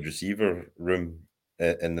in the wide receiver room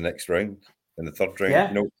in the next round, in the third round.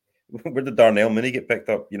 Yeah. Where did Darnell Mooney get picked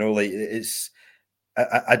up? It's.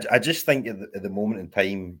 I just think at the moment in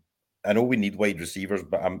time, I know we need wide receivers,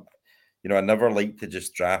 but I never like to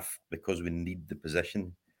just draft because we need the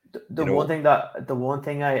position. The one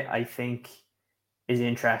thing I think is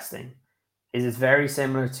interesting is it's very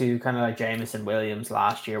similar to kind of like Jameson Williams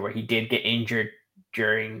last year, where he did get injured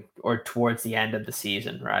during or towards the end of the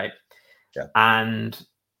season, right? Yeah. And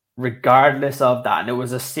regardless of that, and it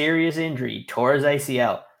was a serious injury, tore his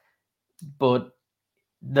ACL, but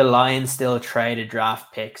the Lions still traded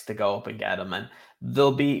draft picks to go up and get him. And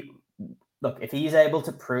look, if he's able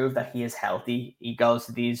to prove that he is healthy, he goes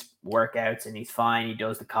to these workouts and he's fine, he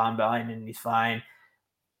does the combine and he's fine,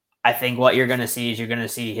 I think what you're going to see is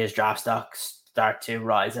his draft stock start to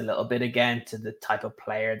rise a little bit again to the type of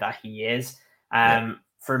player that he is.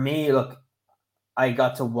 For me, look, I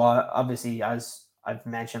got to watch, obviously, as I've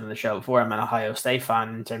mentioned on the show before, I'm an Ohio State fan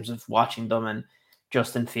in terms of watching them, and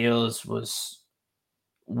Justin Fields was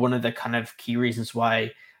one of the kind of key reasons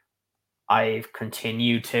why I've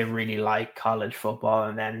continued to really like college football.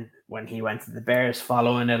 And then when he went to the Bears,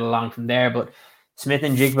 following it along from there. But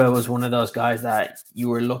Smith-Njigba was one of those guys that you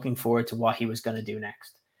were looking forward to what he was going to do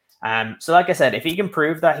next. So like I said, if he can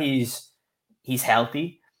prove that he's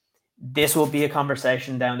healthy, this will be a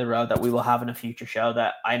conversation down the road that we will have in a future show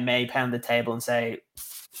that I may pound the table and say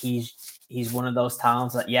he's one of those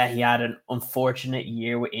talents that, yeah, he had an unfortunate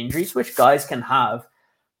year with injuries, which guys can have.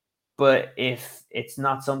 But if it's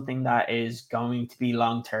not something that is going to be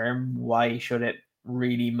long-term, why should it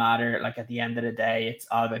really matter? Like, at the end of the day, it's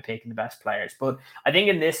all about picking the best players. But I think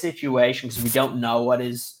in this situation, because we don't know what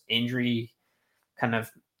his injury kind of,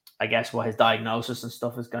 I guess, what his diagnosis and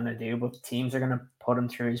stuff is going to do, but teams are going to put him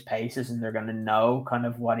through his paces and they're going to know kind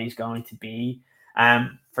of what he's going to be.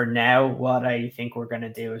 For now, what I think we're going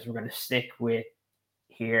to do is we're going to stick with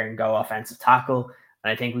here and go offensive tackle.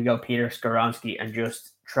 And I think we go Peter Skoronski and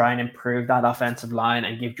just try and improve that offensive line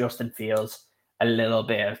and give Justin Fields a little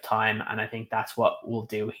bit of time. And I think that's what we'll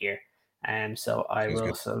do here. So I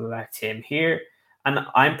will select him here. And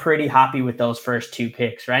I'm pretty happy with those first two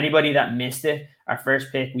picks. For anybody that missed it, our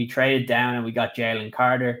first pick, we traded down and we got Jalen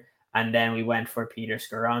Carter. And then we went for Peter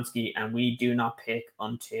Skoronski. And we do not pick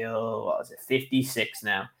until, 56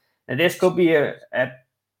 now. Now, this could be a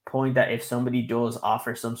point that if somebody does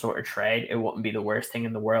offer some sort of trade, it wouldn't be the worst thing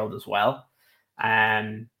in the world as well.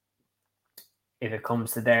 If it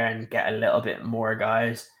comes to there and get a little bit more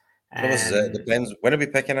guys. It depends. When are we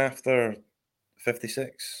picking after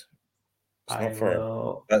 56? It's not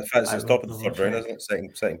for. It's top of the third round, isn't it?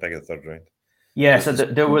 Second pick of the third round. Yeah. So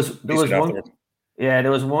there was one. Yeah, there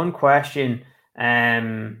was one question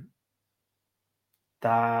that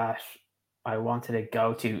I wanted to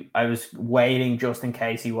go to. I was waiting just in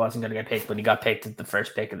case he wasn't going to get picked, but he got picked at the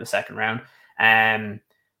first pick of the second round.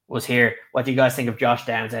 Was here. What do you guys think of Josh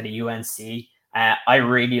Downs out of UNC? I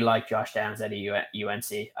really like Josh Downs out of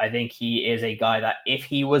UNC. I think he is a guy that if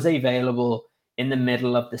he was available in the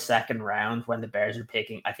middle of the second round when the Bears are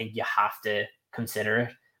picking, I think you have to consider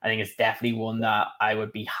it. I think it's definitely one that I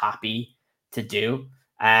would be happy to do.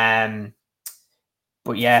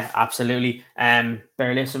 But yeah, absolutely.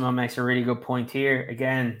 Berlissimo makes a really good point here.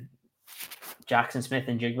 Again, Jackson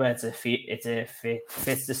Smith-Njigba,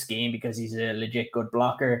 fits the scheme because he's a legit good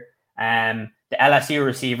blocker. The LSU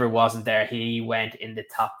receiver wasn't there. He went in the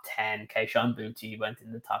top 10. Keyshawn Booty went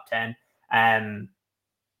in the top 10.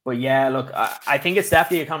 But yeah, look, I think it's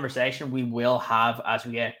definitely a conversation we will have as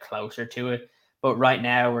we get closer to it. But right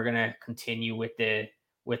now, we're going to continue with the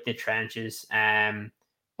with the trenches.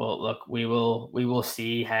 But look, we will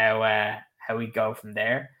see how we go from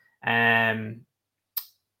there.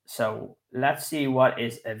 So let's see what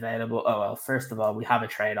is available. Oh well, first of all, we have a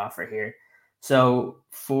trade offer here. So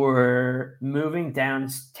for moving down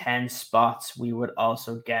 10 spots, we would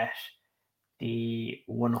also get the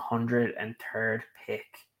 103rd pick.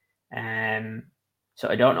 So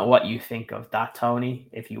I don't know what you think of that, Tony.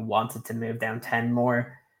 If you wanted to move down 10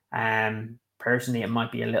 more, personally, it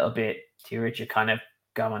might be a little bit too rich. You're kind of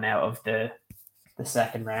going out of the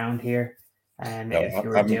second round here. If you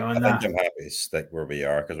were doing I that, think I'm happy to stick where we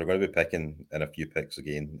are because we're going to be picking in a few picks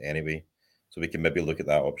again anyway. So we can maybe look at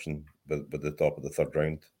that option with the top of the third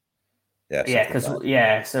round. Yeah, yeah, because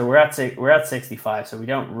 65. so we're at 65, so we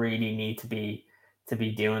don't really need to be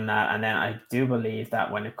doing that. And then I do believe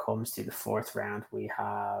that when it comes to the fourth round, we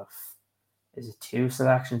have, is it 2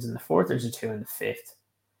 selections in the fourth, or is it 2 in the fifth?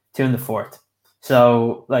 2 in the fourth.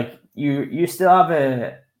 So like you still have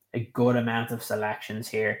a good amount of selections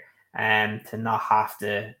here, and to not have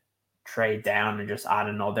to trade down and just add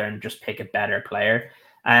another and just pick a better player.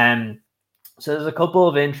 So there's a couple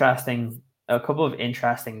of interesting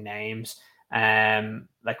names.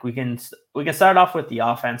 Like we can start off with the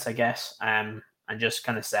offense, I guess, and just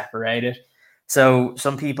kind of separate it. So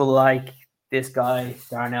some people like this guy,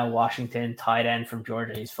 Darnell Washington, tight end from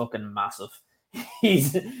Georgia. He's fucking massive. He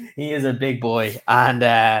is a big boy, and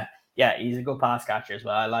yeah, he's a good pass catcher as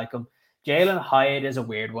well. I like him. Jalen Hyatt is a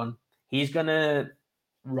weird one. He's gonna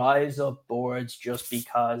rise up boards just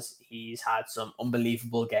because he's had some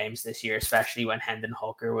unbelievable games this year, especially when Hendon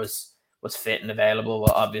Hooker was fit and available.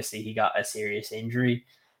 Well, obviously he got a serious injury.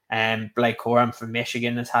 And Blake Corum from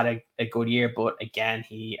Michigan has had a good year, but again,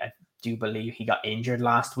 I do believe he got injured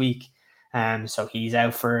last week. So he's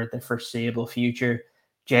out for the foreseeable future.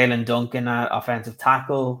 Jalen Duncan at offensive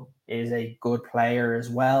tackle is a good player as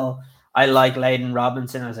well. I like Layden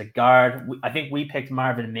Robinson as a guard. I think we picked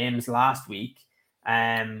Marvin Mims last week.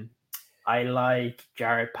 I like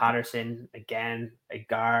Jared Patterson, again, a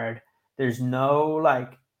guard. There's no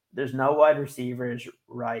wide receivers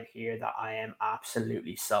right here that I am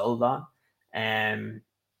absolutely sold on.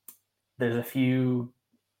 There's a few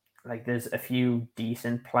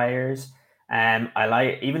decent players. I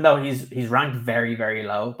like, even though he's ranked very, very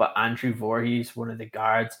low, but Andrew Voorhees, one of the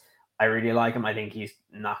guards, I really like him. I think he's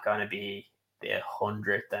not going to be the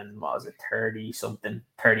 100th and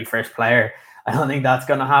 31st player. I don't think that's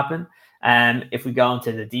going to happen. If we go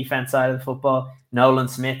into the defense side of the football, Nolan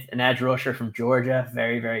Smith, an edge rusher from Georgia,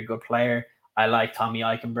 very, very good player. I like Tommy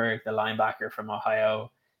Eichenberg, the linebacker from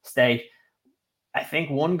Ohio State. I think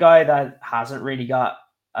one guy that hasn't really got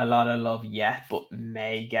a lot of love yet, but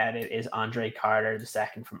may get it, is Andre Carter, the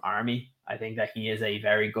second from Army. I think that he is a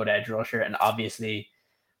very good edge rusher, and obviously,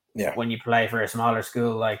 when you play for a smaller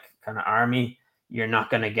school like kind of Army, you're not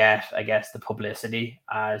going to get, I guess, the publicity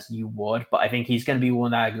as you would. But I think he's going to be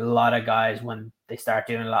one that a lot of guys, when they start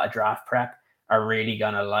doing a lot of draft prep, are really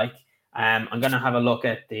going to like. I'm going to have a look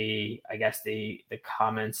at the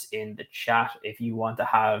comments in the chat if you want to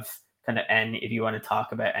have if you want to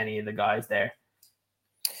talk about any of the guys there.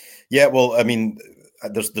 Yeah, well, I mean,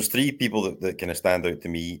 there's 3 people that kind of stand out to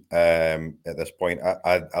me at this point.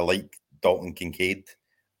 I like Dalton Kincaid.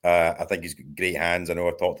 I think he's got great hands. I know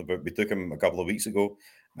I talked about, we took him a couple of weeks ago.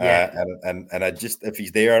 And I just, if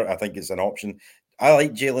he's there, I think it's an option. I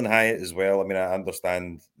like Jalen Hyatt as well. I mean, I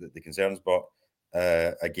understand the concerns, but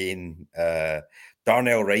again,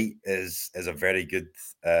 Darnell Wright is a very good.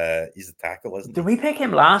 He's a tackle, isn't he? Did we pick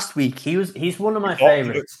him last week? He's one of my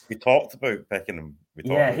favorites. We talked about picking him.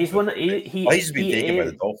 He's one. He's been taken by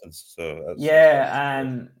the Dolphins. So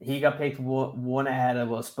he got picked one ahead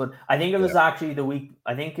of us. But I think it was actually the week.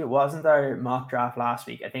 I think it wasn't our mock draft last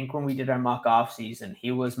week. I think when we did our mock off season,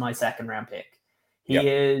 he was my second round pick. He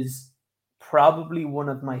is probably one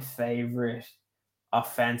of my favorite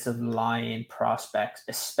offensive line prospects,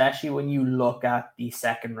 especially when you look at the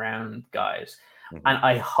second round guys. Mm-hmm. And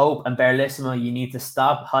I hope, and Berlissimo, you need to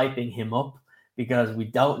stop hyping him up, because we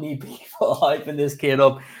don't need people hyping this kid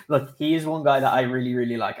up. Look, he is one guy that I really,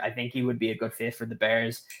 really like. I think he would be a good fit for the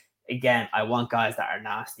Bears. Again, I want guys that are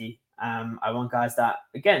nasty. I want guys that,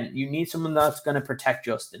 again, you need someone that's going to protect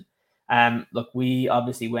Justin. Look, we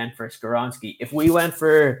obviously went for Skoronski. If we went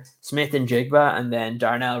for Smith and Jigba and then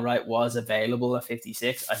Darnell Wright was available at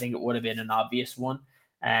 56, I think it would have been an obvious one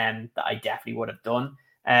that I definitely would have done.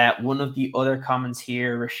 One of the other comments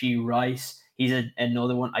here, Rashee Rice, he's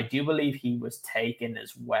another one. I do believe he was taken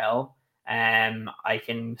as well. I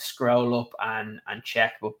can scroll up and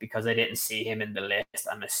check, but because I didn't see him in the list,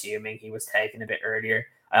 I'm assuming he was taken a bit earlier.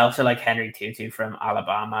 I also like Henry Tutu from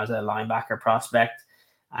Alabama as a linebacker prospect.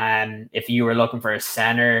 If you were looking for a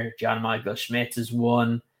center, John Michael Schmitz is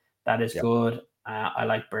one that is good. I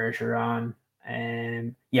like Bergeron.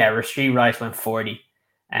 Rasheed Rice went 40.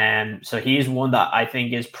 So he's one that I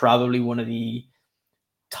think is probably one of the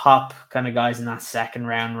top kind of guys in that second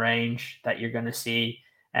round range that you're going to see.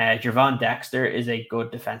 Javon Dexter is a good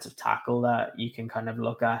defensive tackle that you can kind of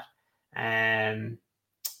look at.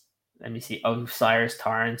 Let me see. Cyrus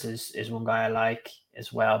Torrance is one guy I like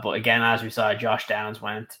as well. But again, as we saw, Josh Downs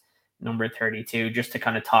went number 32, just to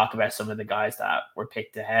kind of talk about some of the guys that were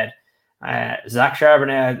picked ahead. Zach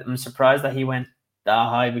Charbonnet, I'm surprised that he went that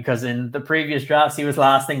high, because in the previous drafts, he was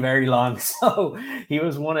lasting very long. So he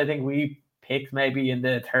was one I think we picked maybe in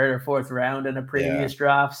the third or fourth round in a previous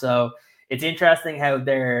draft. So it's interesting how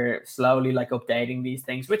they're slowly like updating these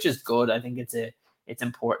things, which is good. I think it's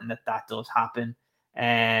important that does happen.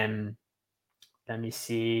 Let me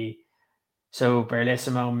see. So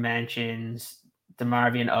Berlissimo mentions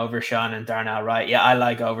DeMarvion Overshawn and Darnell Wright. Yeah, I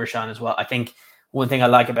like Overshawn as well. I think one thing I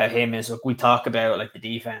like about him is, look, we talk about like the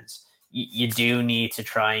defense. You do need to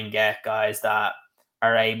try and get guys that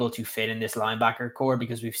are able to fit in this linebacker core,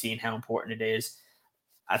 because we've seen how important it is.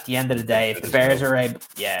 At the end of the day, if the Bears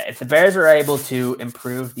are able to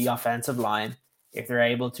improve the offensive line, if they're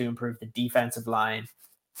able to improve the defensive line,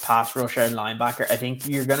 pass rusher and linebacker, I think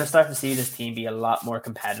you're going to start to see this team be a lot more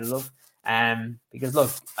competitive. Because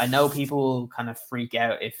look, I know people will kind of freak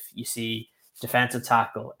out if you see defensive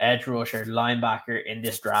tackle, edge rusher, linebacker in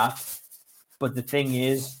this draft. But the thing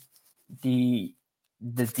is, the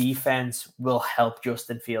defense will help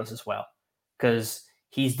Justin Fields as well, because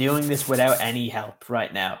he's doing this without any help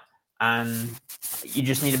right now. And you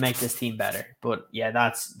just need to make this team better. But yeah,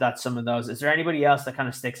 that's some of those. Is there anybody else that kind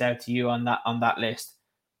of sticks out to you on that list?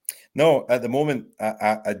 No, at the moment,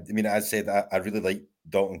 I mean, as I said, I really like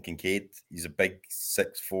Dalton Kincaid. He's a big 6'4",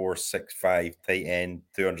 6'5" tight end,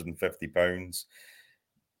 250 pounds.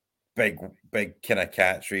 Big kind of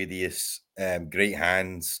catch radius, great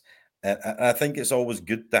hands. And I think it's always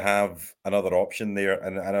good to have another option there.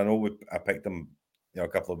 And I know I picked him, a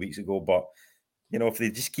couple of weeks ago, but if they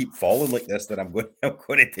just keep falling like this, then I'm going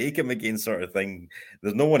to take him again, sort of thing.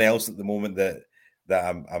 There's no one else at the moment that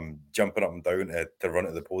I'm jumping up and down to run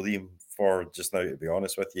to the podium for just now, to be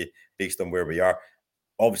honest with you, based on where we are.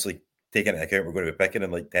 Obviously, taking into account we're going to be picking in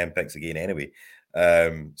like 10 picks again anyway.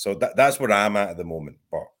 So that's where I'm at the moment.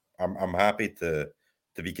 But I'm happy to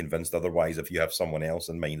be convinced otherwise if you have someone else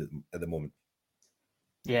in mind at the moment.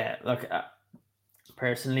 Yeah, look,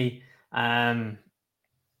 personally, of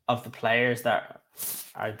the players that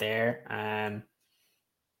are there,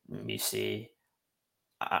 let me see.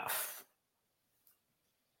 I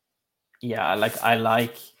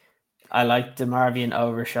like DeMarvion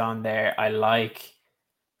Overshawn there. I like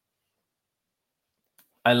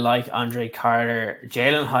Andre Carter.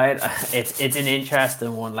 Jalen Hyatt, it's an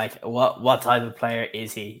interesting one. Like, what type of player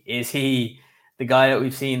is he? Is he the guy that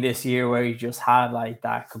we've seen this year where he just had like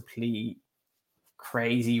that complete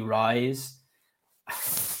crazy rise?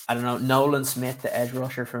 I don't know. Nolan Smith, the edge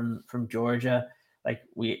rusher from Georgia. Like,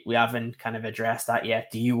 we haven't kind of addressed that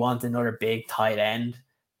yet. Do you want another big tight end?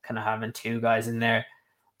 Kind of having two guys in there.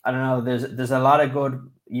 I don't know. There's a lot of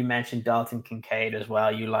good. You mentioned Dalton Kincaid as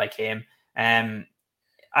well. You like him.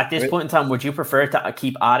 At this point in time, would you prefer to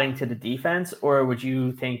keep adding to the defense, or would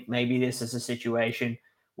you think maybe this is a situation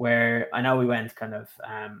where, I know we went kind of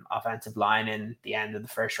offensive line in the end of the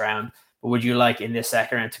first round, but would you like in this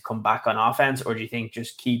second round to come back on offense, or do you think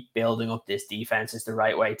just keep building up this defense is the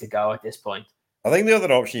right way to go at this point? I think the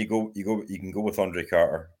other option you can go with Andre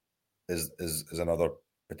Carter is another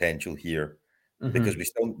potential here, because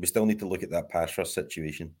we still need to look at that pass rush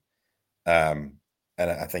situation. And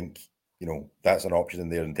I think, that's an option in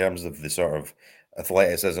there in terms of the sort of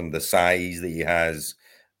athleticism, the size that he has.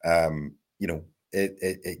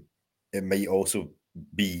 It might also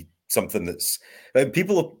be something that's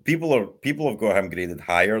people have got him graded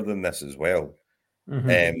higher than this as well.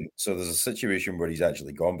 So there's a situation where he's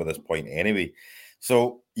actually gone by this point anyway.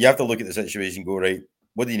 So you have to look at the situation, go, right,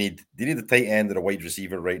 what do you need? Do you need a tight end or a wide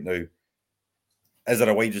receiver right now? Is there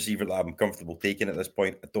a wide receiver that I'm comfortable taking at this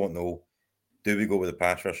point? I don't know. Do we go with the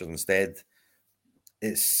pass rushers instead?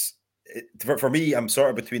 For me, I'm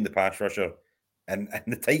sort of between the pass rusher and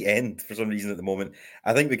the tight end for some reason at the moment.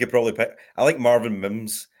 I think we could probably pick. I like Marvin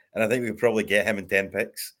Mims, and I think we could probably get him in 10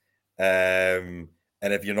 picks. And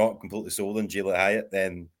if you're not completely sold on Jalen Hyatt,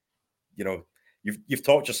 then you've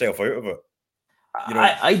talked yourself out of it.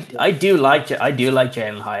 I do like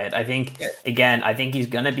Jalen Hyatt. I think again, I think he's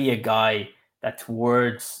gonna be a guy that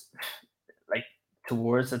towards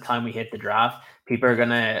the time we hit the draft, people are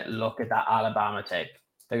gonna look at that Alabama tape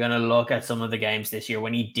They're going to look at some of the games this year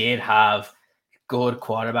when he did have good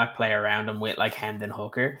quarterback play around him with like Hendon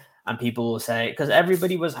Hooker. And people will say, because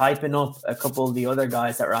everybody was hyping up a couple of the other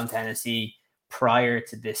guys that were on Tennessee prior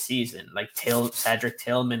to this season. Like Cedric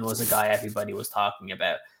Tillman was a guy everybody was talking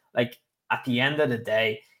about. Like at the end of the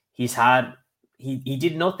day, he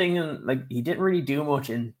did nothing, and like he didn't really do much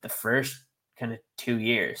in the first kind of 2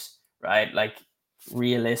 years, right? Like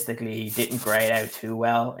realistically, he didn't grade out too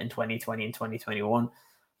well in 2020 and 2021.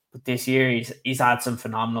 But this year he's had some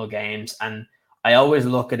phenomenal games, and I always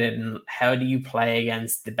look at it and how do you play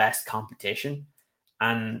against the best competition?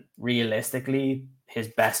 And realistically, his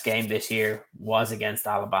best game this year was against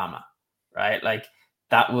Alabama, right? Like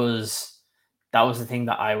that was the thing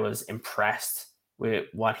that I was impressed with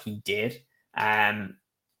what he did. Can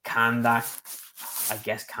that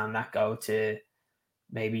go to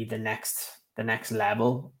maybe the next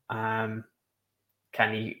level?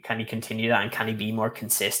 Can he continue that, and can he be more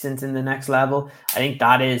consistent in the next level? I think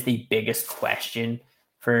that is the biggest question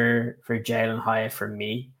for Jalen Hyatt for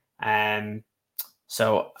me.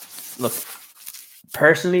 So look,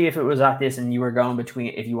 personally, if it was at this and you were going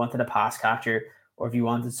between if you wanted a pass catcher or if you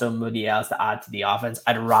wanted somebody else to add to the offense,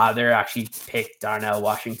 I'd rather actually pick Darnell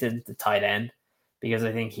Washington, the tight end, because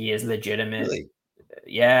I think he is legitimate. Really?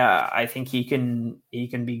 Yeah, I think he can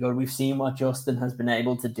be good. We've seen what Justin has been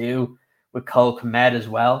able to do with Cole Kmet as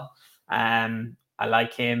well. I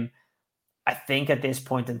like him. I think at this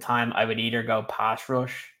point in time, I would either go pass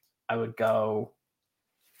rush. I would go,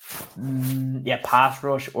 pass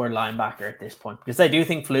rush or linebacker at this point, because I do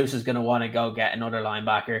think Flus is going to want to go get another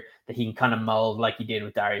linebacker that he can kind of mold like he did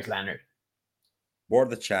with Darius Leonard. What are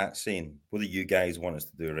the chat saying? What do you guys want us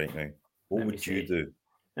to do right now? What would you do?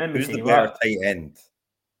 Who's the better tight end?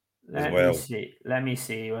 Let me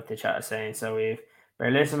see what the chat is saying. So we've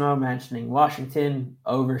Berlissimo mentioning Washington,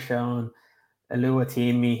 Overshown,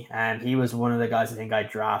 Aluatimi, and he was one of the guys I think I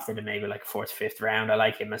drafted in maybe like 4th, 5th round. I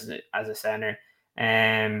like him as a center.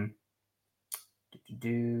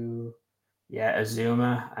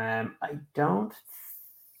 Azuma. I don't.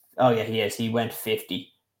 Oh yeah, he is. He went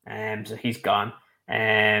 50. So he's gone.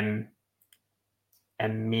 Emil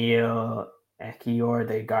Ekiyor,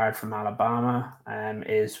 the guard from Alabama,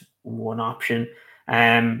 is one option.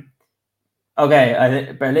 Okay, I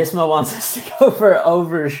think Berlismo wants us to go for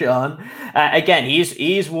Overshawn. Again,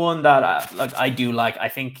 he's one that I do like. I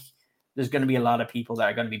think there's going to be a lot of people that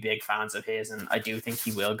are going to be big fans of his, and I do think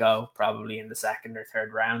he will go probably in the 2nd or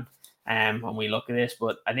 3rd round when we look at this.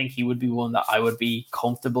 But I think he would be one that I would be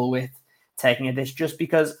comfortable with taking at this, just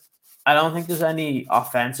because I don't think there's any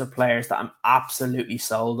offensive players that I'm absolutely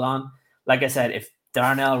sold on. Like I said, if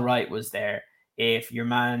Darnell Wright was there, if your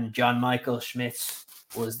man John Michael Schmitz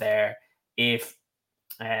was there, if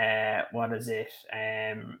Rasheed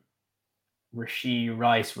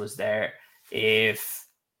Rice was there, if,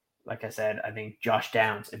 like I said, I think Josh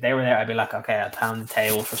Downs, if they were there, I'd be like, okay, I'll pound the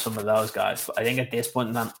table for some of those guys. But I think at this point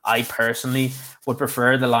in time, I personally would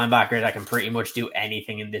prefer the linebacker that can pretty much do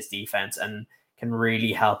anything in this defense and can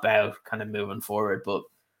really help out kind of moving forward. But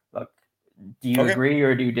look, do you agree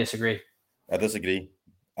or do you disagree? I disagree.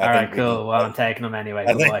 All right, cool. Well, I'm taking them anyway.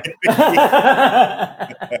 Good boy.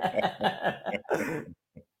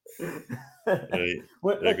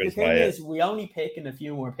 The thing is, we only pick in a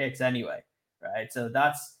few more picks anyway, right? So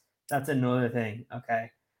that's another thing. Okay.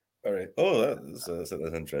 All right. Oh, that's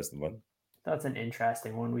an interesting one. That's an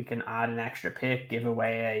interesting one. We can add an extra pick, give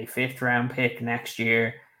away a 5th round pick next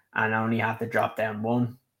year, and only have to drop down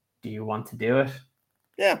one. Do you want to do it?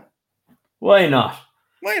 Yeah. Why not?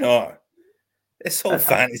 Why not? It's all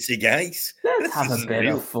fantasy, guys. Let's have a bit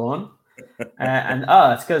of fun.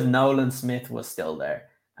 It's because Nolan Smith was still there.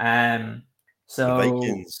 So the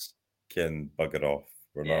Vikings can bug it off.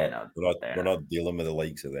 We're not dealing with the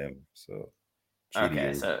likes of them. So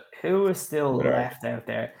okay, so who is still left out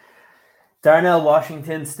there? Darnell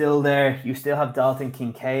Washington still there. You still have Dalton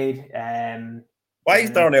Kincaid. Why is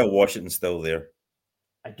Darnell Washington still there?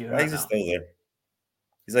 I do not know. Why is he still there?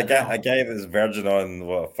 He's a guy that's verging on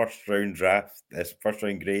a 1st round draft, this 1st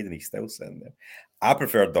round grade, and he's still sitting there. I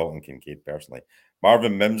prefer Dalton Kincaid personally.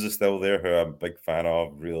 Marvin Mims is still there, who I'm a big fan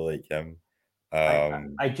of. Really like him.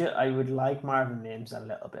 I would like Marvin Mims a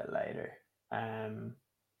little bit later. When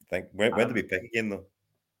did we pick again though?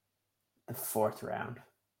 The 4th round.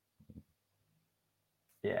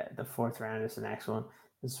 Yeah, the 4th round is the next one.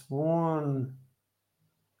 There's one.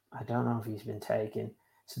 I don't know if he's been taken.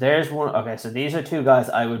 So there's one. Okay, so these are 2 guys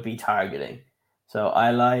I would be targeting. So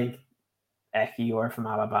I like Ekiyor from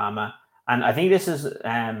Alabama. And I think this is,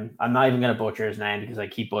 I'm not even going to butcher his name because I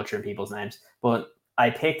keep butchering people's names. But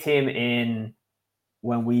I picked him in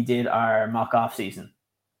when we did our mock-off season.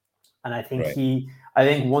 And I think Right. I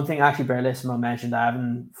think one thing actually Berlissimo mentioned, I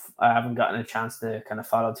haven't gotten a chance to kind of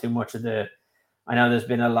follow too much of I know there's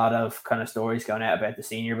been a lot of kind of stories going out about the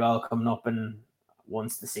Senior Bowl coming up, and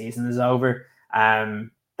once the season is over,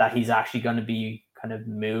 that he's actually going to be kind of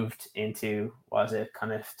moved into, was it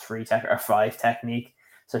kind of 3 tech or 5 technique.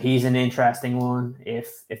 So he's an interesting one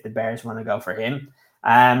if the Bears want to go for him.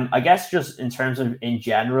 I guess just in terms of in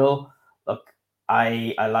general, look,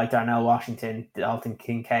 I like Darnell Washington, Dalton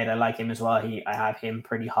Kincaid. I like him as well. I have him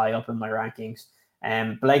pretty high up in my rankings.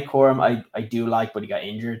 Blake Corum, I do like, but he got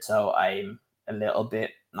injured, so I'm a little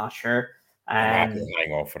bit not sure. I'm happy to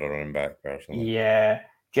hang off for a running back personally. Yeah,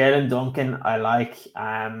 Jalen Duncan, I like,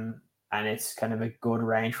 and it's kind of a good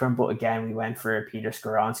range for him. But again, we went for Peter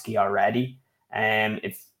Skoronski already.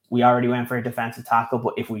 If we already went for a defensive tackle,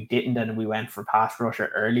 but if we didn't, and we went for pass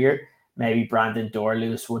rusher earlier, maybe Brandon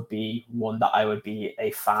Dorlouse would be one that I would be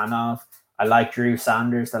a fan of. I like Drew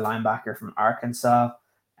Sanders, the linebacker from Arkansas.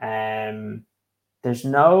 There's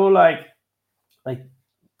no like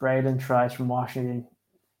Braden Trice from Washington.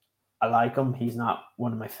 I like him. He's not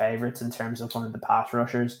one of my favorites in terms of one of the pass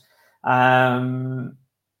rushers.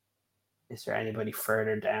 Is there anybody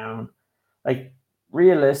further down? Like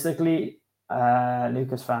realistically,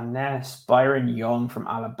 Lucas Van Ness, Byron Young from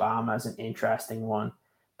Alabama is an interesting one.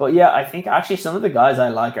 But yeah, I think actually some of the guys I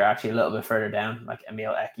like are actually a little bit further down, like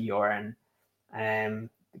Emil Ekiyor and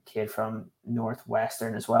the kid from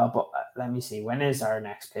Northwestern as well. But let me see, when is our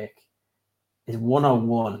next pick? Is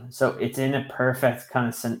 101. So it's in a perfect kind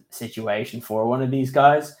of situation for one of these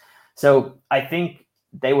guys. So I think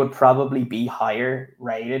they would probably be higher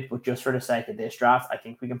rated, but just for the sake of this draft, I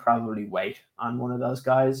think we can probably wait on one of those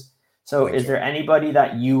guys. So is there anybody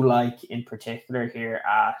that you like in particular here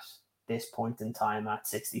at this point in time at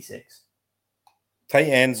 66? Tight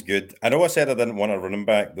end's good. I know I said I didn't want a running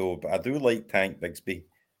back though, but I do like Tank Bigsby,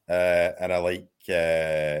 and I like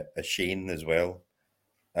Shane as well.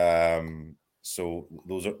 So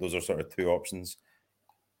those are sort of 2 options.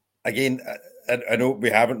 Again, I know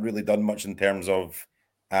we haven't really done much in terms of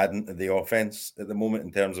adding to the offense at the moment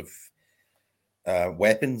in terms of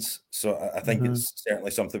weapons. So I think it's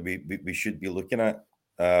certainly something we should be looking at.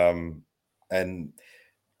 And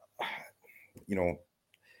you know,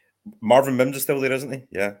 Marvin Mims is still there, isn't he?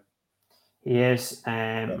 Yeah. He is.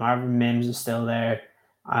 Marvin Mims is still there.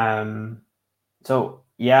 So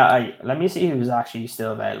yeah, let me see who's actually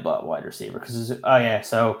still available at wide receiver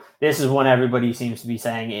so this is one everybody seems to be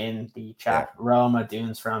saying in the chat. Yeah. Roma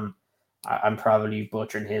Dunes from I'm probably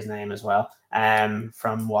butchering his name as well.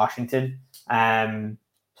 From Washington. So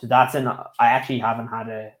that's I actually haven't had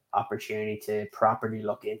an opportunity to properly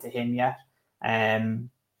look into him yet.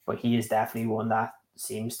 But he is definitely one that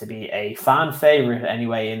seems to be a fan favorite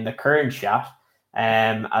anyway in the current shot.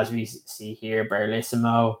 As we see here,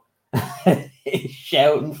 Berlissimo is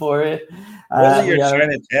shouting for it. What are you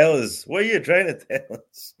trying to tell us? What are you trying to tell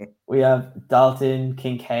us? We have Dalton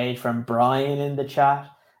Kincaid from Brian in the chat.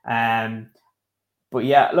 But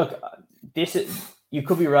yeah, look, you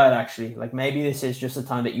could be right actually. Like maybe this is just a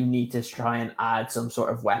time that you need to try and add some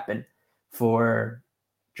sort of weapon for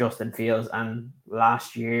Justin Fields. And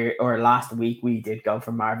last week we did go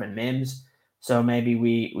for Marvin Mims. So maybe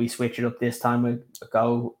we switch it up this time. We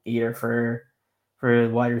go either for a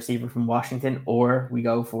wide receiver from Washington, or we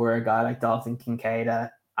go for a guy like Dalton Kincaid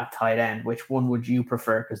at tight end. Which one would you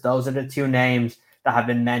prefer? Because those are the 2 names that have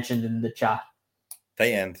been mentioned in the chat.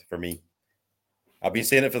 Tight end for me. I've been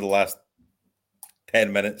saying it for the last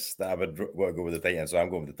 10 minutes that I would want to go with the tight end, so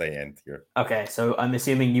I'm going with the tight end here. Okay, so I'm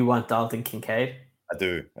assuming you want Dalton Kincaid? I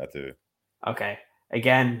do. Okay.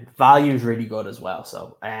 Again, value is really good as well.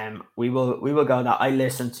 So we will go that. I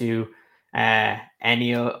listen to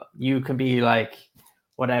you can be like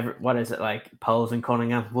whatever, what is it, like Poles and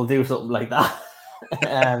Cunningham? We'll do something like that.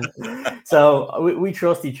 So we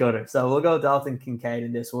trust each other. So we'll go Dalton Kincaid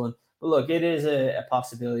in this one. But look, it is a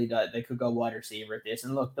possibility that they could go wide receiver at this.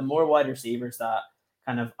 And look, the more wide receivers that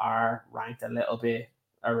kind of are ranked a little bit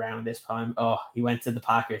around this time. Oh, he went to the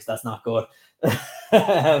Packers. That's not good.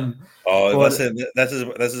 Listen, this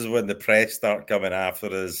is when the press start coming after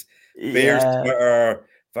us. Bears Twitter,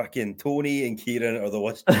 fucking Tony and Kieran are the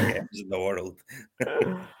worst GMs in the world.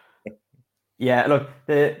 Yeah, look,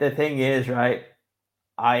 the thing is, right,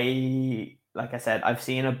 like I said, I've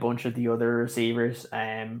seen a bunch of the other receivers,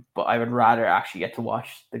 but I would rather actually get to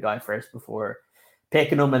watch the guy first before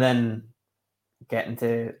picking him and then getting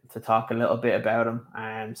to talk a little bit about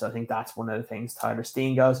him. So I think that's one of the things Tyler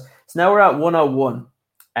Steen goes. So now we're at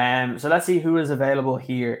 101. So let's see who is available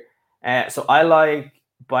here. So I like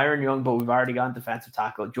Byron Young, but we've already gone defensive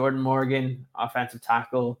tackle. Jordan Morgan, offensive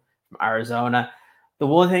tackle from Arizona. the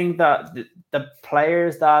one thing that the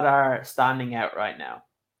players that are standing out right now,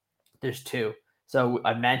 there's two. So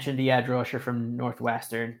I mentioned the edge rusher from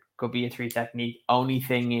Northwestern, could be a 3 technique. Only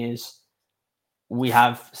thing is we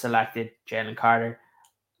have selected Jalen Carter.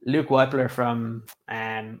 Luke Weipler from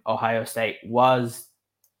Ohio State was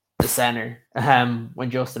the center when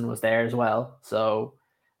Justin was there as well. So,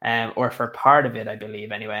 or for part of it, I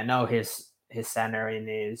believe. Anyway, I know his center in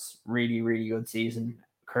his really, really good season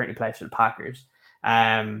currently plays for the Packers.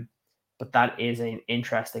 But that is an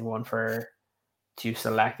interesting one to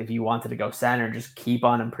select if you wanted to go center. Just keep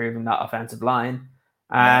on improving that offensive line.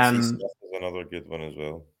 Smith is another good one as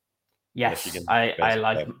well. Yes, I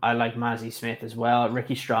like Mazzy Smith as well.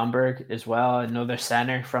 Ricky Stromberg as well, another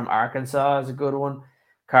center from Arkansas is a good one.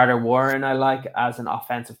 Carter Warren I like as an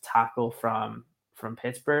offensive tackle from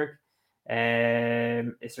Pittsburgh.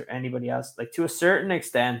 Is there anybody else? Like to a certain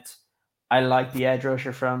extent, I like the edge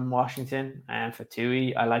rusher from Washington and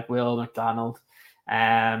Fatui. I like Will McDonald.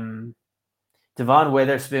 Devon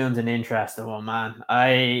Witherspoon's an interesting one, man.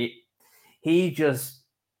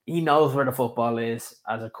 He knows where the football is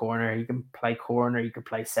as a corner. He can play corner. He can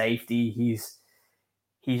play safety. He's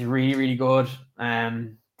really, really good.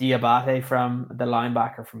 Diabate from the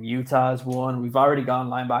linebacker from Utah is one. We've already gone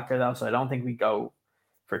linebacker though, so I don't think we go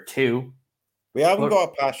for 2. We haven't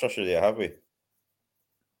got a pass rusher yet, have we?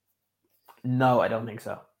 No, I don't think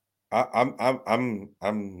so.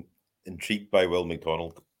 I'm intrigued by Will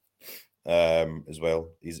McDonald as well.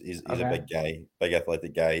 He's okay. A big guy, big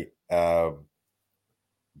athletic guy.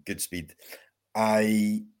 Good speed.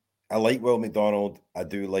 I like Will McDonald. I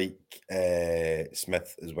do like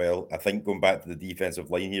Smith as well. I think going back to the defensive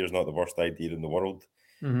line here is not the worst idea in the world.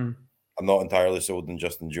 Mm-hmm. I'm not entirely sold on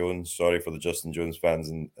Justin Jones. Sorry for the Justin Jones fans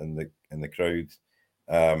in the crowd,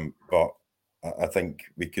 but I think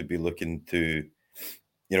we could be looking to,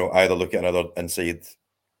 either look at another inside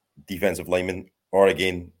defensive lineman, or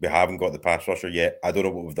again, we haven't got the pass rusher yet. I don't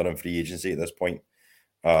know what we've done in free agency at this point,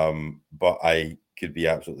 but I could be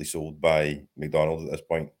absolutely sold by McDonald at this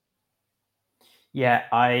point. Yeah,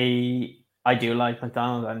 I do like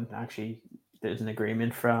McDonald, and actually there's an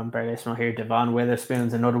agreement from Barry Ismail here. Devon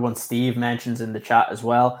Witherspoon's another one Steve mentions in the chat as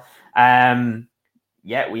well.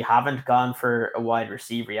 Yeah, we haven't gone for a wide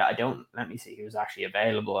receiver yet. Let me see who's actually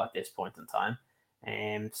available at this point in time.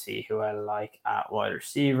 See who I like at wide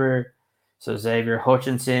receiver. So Xavier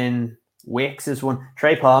Hutchinson, Wicks is one.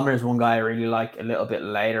 Trey Palmer is one guy I really like a little bit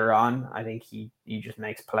later on. I think he just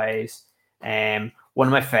makes plays. One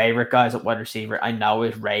of my favorite guys at wide receiver, I know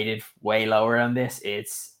is rated way lower on this.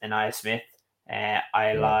 It's Anaya Smith.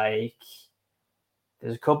 Like.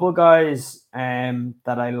 There's a couple of guys that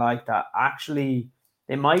I like that actually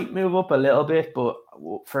they might move up a little bit, but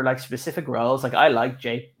for like specific roles, like I like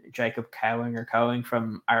Jacob Cowing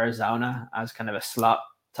from Arizona as kind of a slot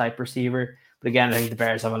type receiver. But again, I think the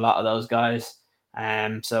Bears have a lot of those guys.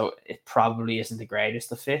 So it probably isn't the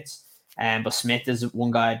greatest of fits. But Smith is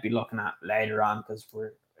one guy I'd be looking at later on because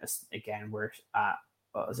we're at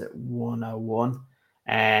 101.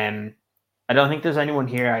 I don't think there's anyone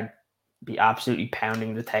here I'd be absolutely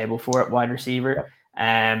pounding the table for at wide receiver.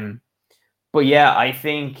 But yeah, I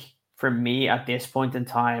think for me at this point in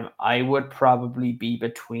time, I would probably be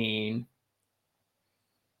between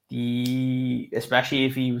especially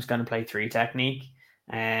if he was going to play 3 technique.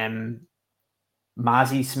 Mazzy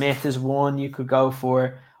Smith is one you could go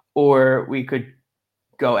for, or we could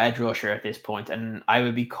go edge rusher at this point, and I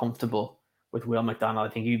would be comfortable with Will McDonald.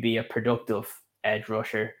 I think he'd be a productive edge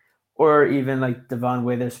rusher, or even like Devon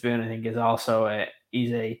Witherspoon. I think is also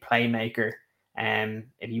he's a playmaker.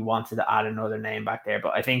 If you wanted to add another name back there,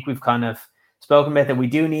 but I think we've kind of spoken about that. We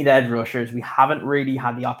do need edge rushers. We haven't really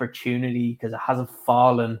had the opportunity because it hasn't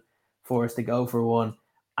fallen for us to go for one.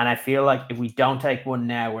 And I feel like if we don't take one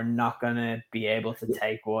now, we're not going to be able to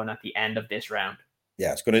take one at the end of this round.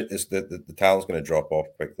 Yeah, the talent's going to drop off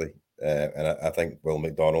quickly, and I think Will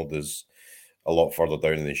McDonald is a lot further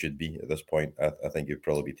down than they should be at this point. I think he'd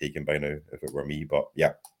probably be taken by now if it were me. But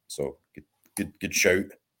yeah, so good shout.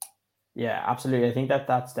 Yeah, absolutely. I think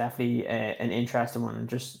that's definitely an interesting one. And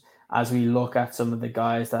just as we look at some of the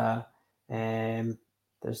guys that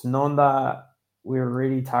there's none that we were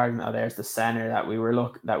really targeting. Oh, there's the center that we were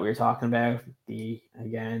talking about. The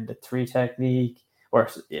 3 technique, or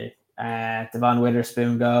Devon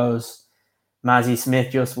Witherspoon goes. Mazzy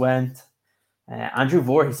Smith just went. Andrew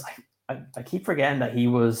Voorhees. I keep forgetting that he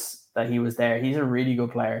was there. He's a really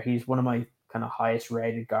good player. He's one of my kind of highest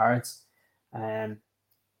rated guards.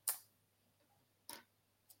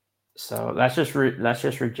 So let's just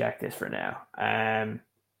reject this for now.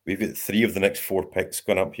 We've got 3 of the next 4 picks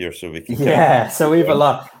going up here, so we can. Yeah, so we have a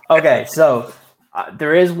lot. Okay, so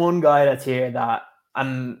There is one guy that's here that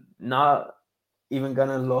I'm not even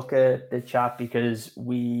gonna look at the chat because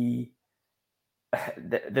we.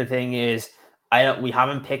 The thing is, we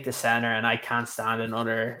haven't picked a center, and I can't stand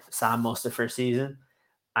another Sam Mustipher season.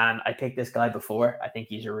 And I picked this guy before. I think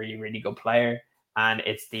he's a really, really good player, and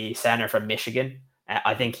it's the center from Michigan.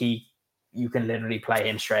 I think you can literally play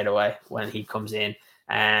him straight away when he comes in.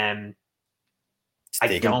 I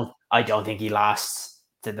don't think he lasts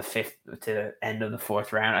to the end of the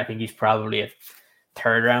fourth round. I think he's probably a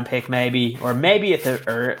third round pick, maybe at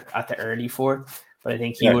the early fourth. But I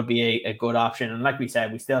think he would be a good option. And like we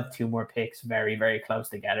said, we still have two more picks very, very close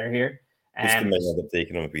together here. Houston might end up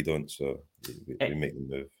taking him if we don't, so we make the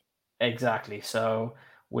move. Exactly. So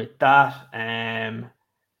with that,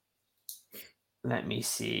 let me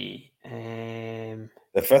see. The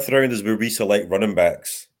fifth round is where we select running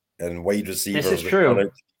backs and wide receivers. This is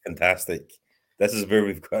true. Fantastic. This is where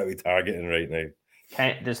we've got to be targeting right now.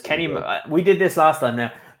 There's Kenny. We did this last time.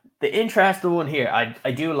 Now, the interesting one here,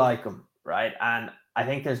 I do like him, right? And I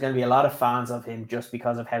think there's going to be a lot of fans of him just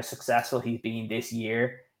because of how successful he's been this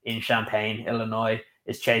year in Champaign, Illinois.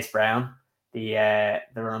 Is Chase Brown, the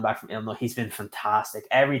running back from Illinois? He's been fantastic.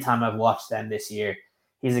 Every time I've watched them this year,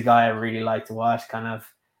 he's a guy I really like to watch. Kind of,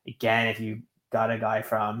 again, if you got a guy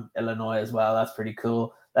from Illinois as well, that's pretty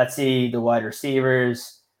cool. Let's see the wide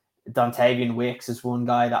receivers. Dontavian Wicks is one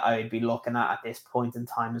guy that I would be looking at this point in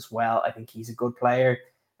time as well. I think he's a good player.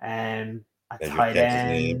 At tight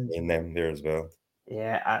end, in them there as well.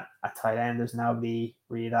 Yeah, at tight end, there's nobody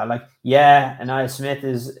really that like. Yeah, Anaya Smith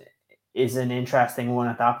is an interesting one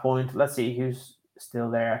at that point. Let's see who's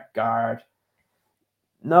still there at guard.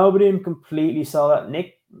 Nobody completely saw that.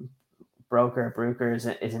 Nick Bruker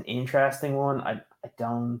is an interesting one.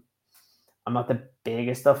 I'm not the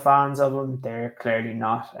biggest of fans of him. They're clearly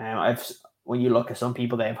not. When you look at some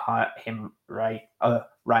people, they've him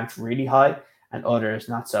ranked really high, and others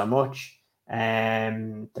not so much.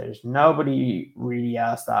 There's nobody really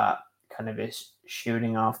else that kind of is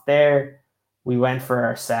shooting off there. We went for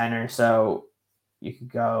our center, so you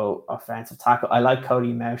could go offensive tackle. I like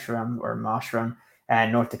Cody Moshram,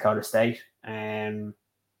 and North Dakota State. Tight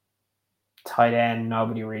end,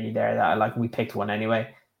 nobody really there that I like. We picked one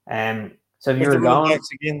anyway. So if you were going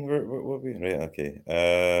again, right? Okay.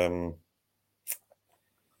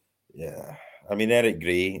 Yeah, I mean Eric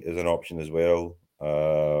Gray is an option as well.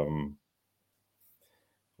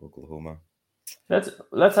 Oklahoma.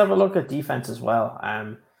 Let's have a look at defense as well.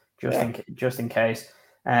 Just in case.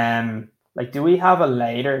 Like, do we have a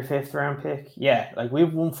later fifth round pick? Yeah, like we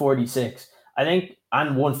have 146, I think,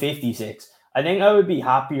 and 156. I think I would be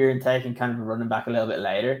happier in taking kind of a running back a little bit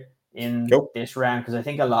later in this round because I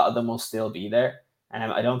think a lot of them will still be there.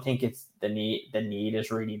 I don't think it's the need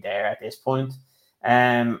is really there at this point.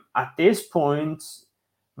 At this point,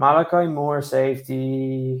 Malachi Moore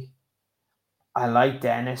safety. I like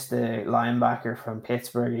Dennis, the linebacker from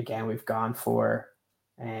Pittsburgh. Again, we've gone for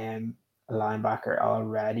a linebacker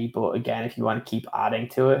already, but again, if you want to keep adding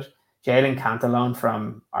to it, Jalen Cantalone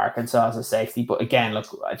from Arkansas is a safety. But again, look,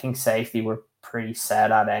 I think safety we're pretty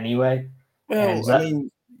set at anyway. Well, I mean,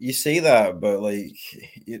 you say that, but like,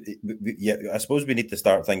 yeah, I suppose we need to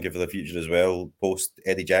start thinking for the future as well. Post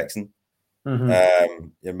Eddie Jackson,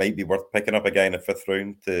 it might be worth picking up a guy in the fifth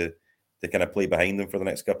round to kind of play behind him for the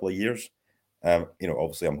next couple of years.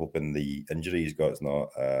 Obviously, I'm hoping the injury he's got is not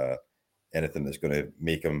anything that's going to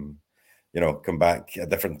make him, come back a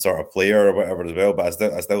different sort of player or whatever as well. But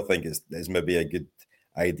I still think it's maybe a good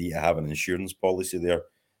idea to have an insurance policy there.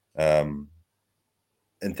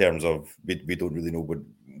 In terms of we don't really know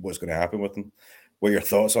what's going to happen with them. What are your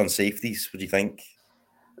thoughts on safeties? What do you think?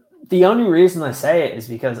 The only reason I say it is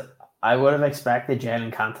because I would have expected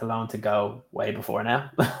Jalen Cantalone to go way before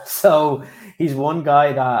now. So he's one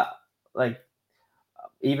guy that, like,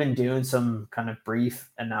 even doing some kind of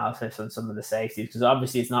brief analysis on some of the safeties, because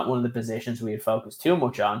obviously it's not one of the positions we had focused too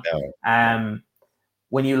much on. No.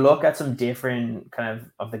 When you look at some different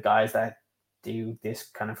kind of the guys that do this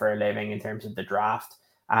kind of for a living in terms of the draft,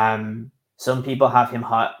 some people have him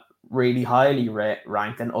really highly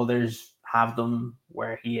ranked, and others have them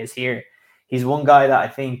where he is here. He's one guy that I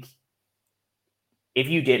think if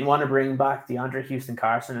you didn't want to bring back DeAndre Houston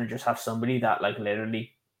Carson and just have somebody that like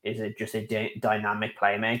literally is just a dynamic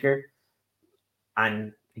playmaker,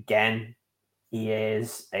 and again, he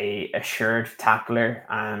is a assured tackler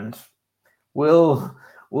and will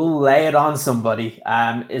lay it on somebody.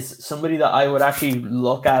 Is somebody that I would actually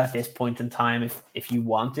look at this point in time if you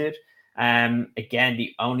wanted. Again,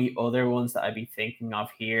 the only other ones that I'd be thinking of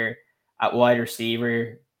here at wide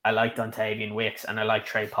receiver, I like Dontavian Wicks and I like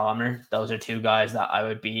Trey Palmer. Those are two guys that I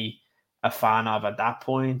would be a fan of at that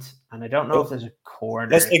point. And I don't know if there's a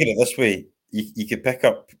corner. Let's look at it this way. You could pick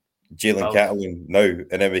up Jalen Both. Catalan now,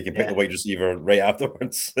 and then we can pick Yeah. the wide receiver right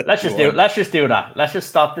afterwards. Let's just do that. Let's just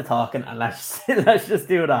stop the talking and let's just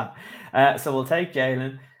do that. So we'll take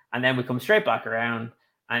Jalen, and then we come straight back around.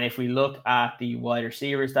 And if we look at the wide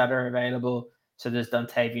receivers that are available, so there's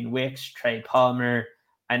Dontavian Wicks, Trey Palmer.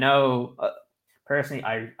 I know personally,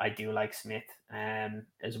 I do like Smith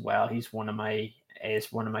as well. He's one of my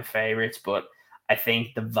favorites, but I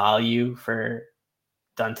think the value for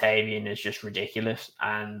Dontavian is just ridiculous,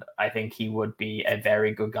 and I think he would be a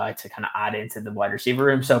very good guy to kind of add into the wide receiver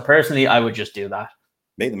room. So personally, I would just do that.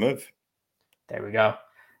 Make the move. There we go.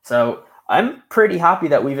 So I'm pretty happy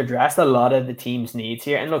that we've addressed a lot of the team's needs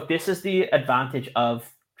here. And look, this is the advantage of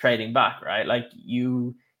trading back, right? Like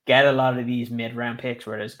you get a lot of these mid-round picks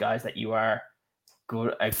where there's guys that you are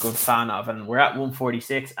a good fan of, and we're at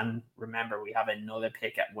 146. And remember, we have another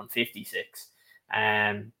pick at 156.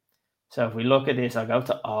 So if we look at this, I'll go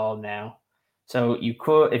to all now. So you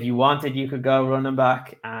could, if you wanted, you could go running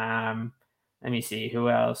back. Let me see who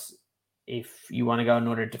else. If you want to go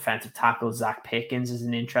another defensive tackle, Zach Pickens is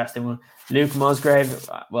an interesting one. Luke Musgrave.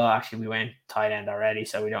 Well, actually, we went tight end already,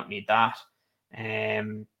 so we don't need that.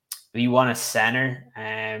 If you want a center,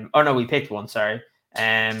 oh no, we picked one. Sorry.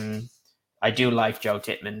 I do like Joe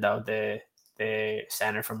Tittman though, the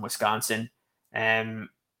center from Wisconsin.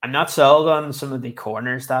 I'm not sold on some of the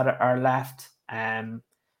corners that are left.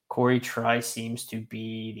 Corey Trice seems to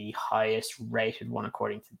be the highest rated one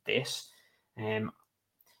according to this.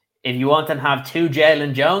 If you want to have two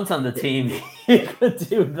Jalen Jones on the team, you could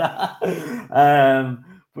do that.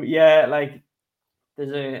 But yeah, like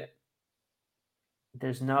there's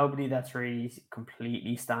nobody that's really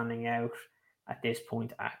completely standing out at this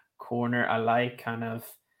point at corner. I like kind of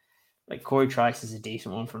like Corey Trice is a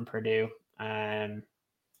decent one from Purdue.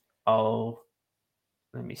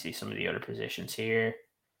 Let me see some of the other positions here.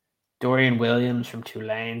 Dorian Williams from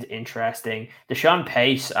Tulane's interesting. Deshaun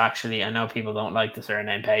Pace, actually, I know people don't like the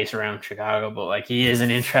surname Pace around Chicago, but like he is an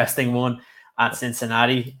interesting one at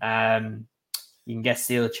Cincinnati. You can get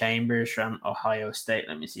Steel Chambers from Ohio State.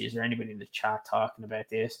 Let me see. Is there anybody in the chat talking about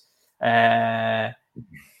this?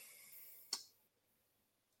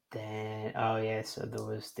 So there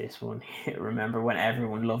was this one. Remember when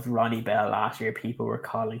everyone loved Ronnie Bell last year? People were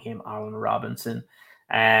calling him Allen Robinson.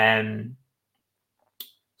 So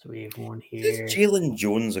we have one here. Is Jalen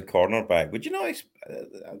Jones a cornerback? Would you know? I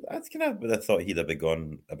kind of would have thought he'd have been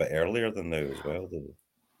gone a bit earlier than now as well.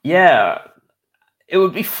 Yeah, it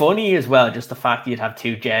would be funny as well, just the fact you'd have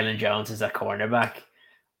two Jalen Joneses at cornerback.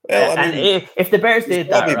 Well, I mean, if the Bears did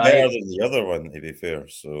that, right, better than the other one, to be fair.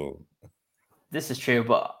 So this is true,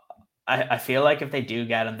 but I feel like if they do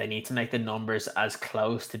get him, they need to make the numbers as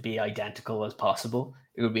close to be identical as possible.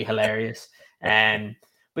 It would be hilarious.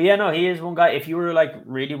 But yeah, no, he is one guy. If you were like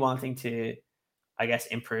really wanting to, I guess,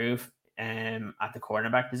 improve at the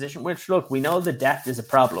cornerback position, which look, we know the depth is a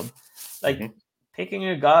problem. Like picking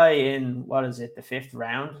a guy in the 5th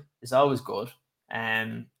round is always good.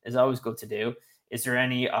 Is always good to do. Is there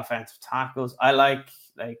any offensive tackles? I like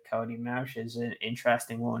Cody Mauch is an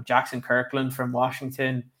interesting one. Jackson Kirkland from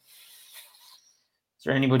Washington. Is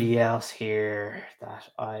there anybody else here that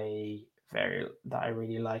I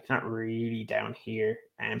really like? Not really down here.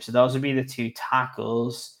 So those would be the two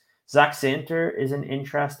tackles. Zach Sinter is an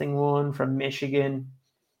interesting one from Michigan.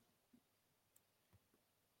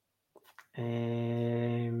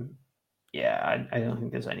 Yeah, I don't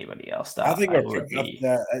think there's anybody else that I think I would be.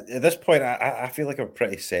 At this point, I feel like I'm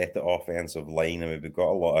pretty set at offensive line. I mean, we've got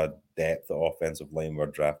a lot of depth at offensive line. We're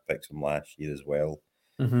draft picks from last year as well.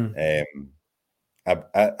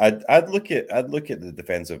 I'd look at the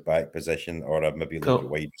defensive back position, or maybe look at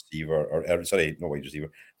wide receiver, or sorry, not wide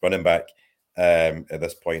receiver, running back at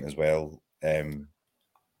this point as well.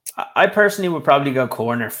 I personally would probably go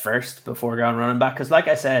corner first before going running back, because like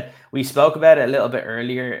I said, we spoke about it a little bit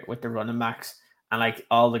earlier with the running backs, and like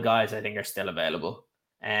all the guys I think are still available.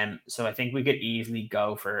 So I think we could easily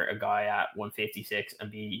go for a guy at 156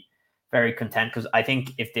 and be very content, because I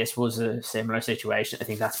think if this was a similar situation, I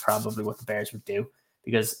think that's probably what the Bears would do,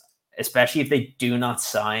 because especially if they do not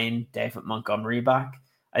sign David Montgomery back,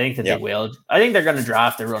 I think that they will. I think they're going to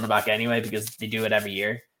draft a running back anyway, because they do it every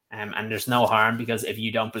year. And there's no harm, because if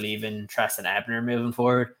you don't believe in Treston Ebner moving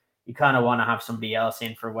forward, you kind of want to have somebody else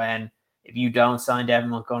in for when, if you don't sign Devin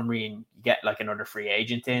Montgomery and you get like another free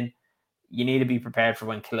agent in, you need to be prepared for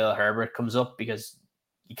when Khalil Herbert comes up, because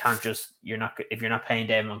you can't just, if you're not paying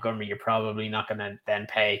David Montgomery, you're probably not going to then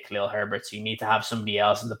pay Khalil Herbert. So you need to have somebody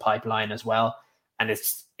else in the pipeline as well. And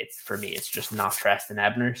it's for me, it's just not Treston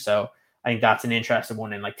Ebner. So I think that's an interesting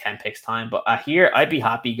one in like 10 picks time. But here, I'd be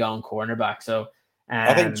happy going cornerback. So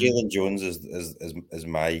I think Jalen Jones is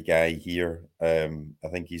my guy here. I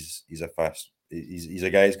think he's a fast. He's a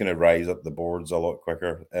guy who's going to rise up the boards a lot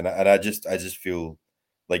quicker, and I just feel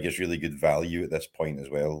like it's really good value at this point as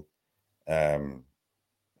well. To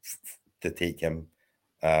take him,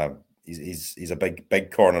 he's a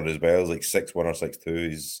big corner as well. He's like 6'1" or 6'2".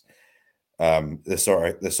 He's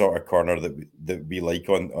the sort of corner that we like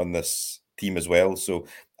on this team as well. So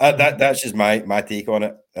that's just my take on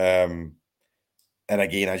it. And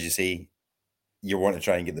again, as you say, you want to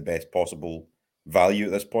try and get the best possible value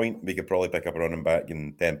at this point. We could probably pick up a running back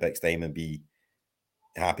in 10 picks time and be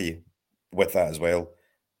happy with that as well.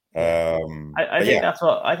 Yeah. I think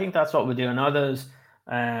that's what we'll do. I know there's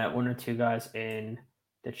one or two guys in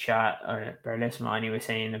the chat or Berlismo anyway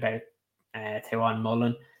saying about Tewan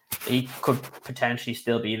Mullen. He could potentially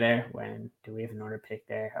still be there. When do we have another pick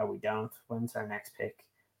there? Oh, we don't. When's our next pick?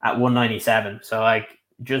 At 197. So like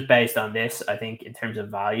just based on this, I think in terms of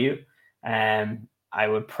value, I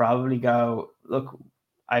would probably go look,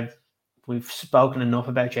 we've spoken enough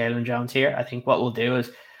about Jalen Jones here. I think what we'll do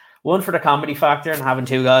is one for the comedy factor and having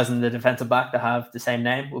two guys in the defensive back that have the same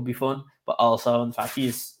name would be fun, but also in fact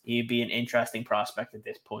he'd be an interesting prospect at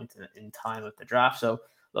this point in time of the draft. So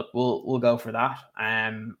look, we'll go for that.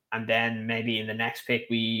 And then maybe in the next pick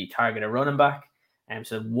we target a running back.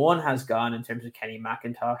 So one has gone in terms of Kenny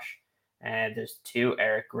McIntosh. And there's two,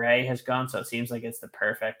 Eric Gray has gone. So it seems like it's the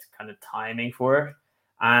perfect kind of timing for it.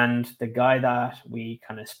 And the guy that we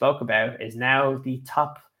kind of spoke about is now the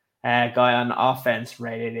top guy on offense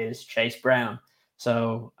rated is Chase Brown.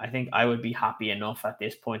 So I think I would be happy enough at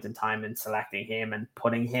this point in time in selecting him and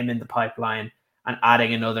putting him in the pipeline and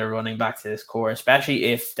adding another running back to this core, especially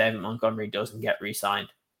if David Montgomery doesn't get re-signed.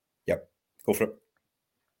 Yep, go for it.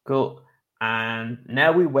 Cool. And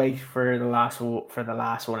now we wait for the last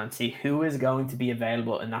one and see who is going to be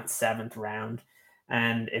available in that 7th round,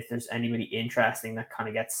 and if there's anybody interesting that kind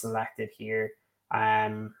of gets selected here. I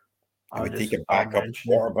would take a backup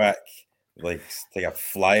quarterback, like take a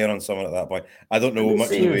flyer on someone at that point. I don't know much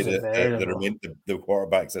in the way that the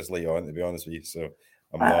quarterbacks this late on, to be honest with you. So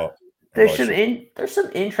I'm not. There's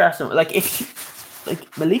some interesting, like if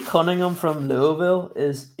like Malik Cunningham from Louisville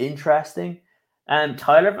is interesting. And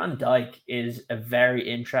Tyler Van Dyke is a very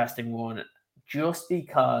interesting one just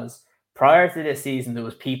because prior to this season, there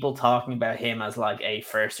was people talking about him as like a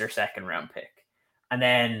 1st or 2nd round pick. And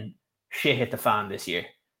then shit hit the fan this year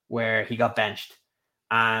where he got benched.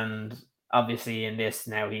 And obviously in this,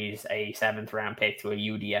 now he's a 7th round pick to a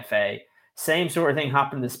UDFA. Same sort of thing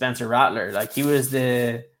happened to Spencer Rattler. Like he was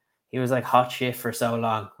like hot shit for so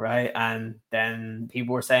long, right? And then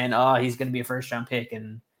people were saying, oh, he's going to be a 1st round pick,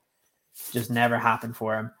 and just never happened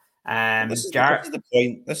for him. This is the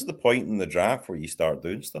point. This is the point in the draft where you start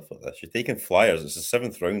doing stuff like this. You're taking flyers. It's a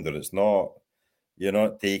 7th rounder. It's not. You're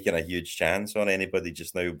not taking a huge chance on anybody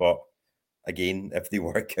just now. But again, if they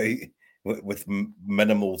work out with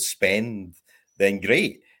minimal spend, then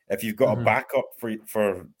great. If you've got a backup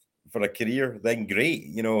for a career, then great.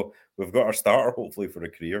 You know, we've got our starter hopefully for a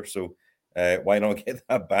career. So why not get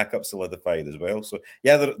that backup solidified as well? So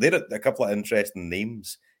yeah, there are a couple of interesting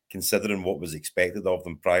names, considering what was expected of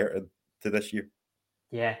them prior to this year.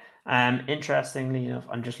 Yeah. Interestingly enough,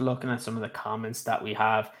 I'm just looking at some of the comments that we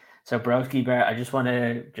have. So Broski Bear, I just want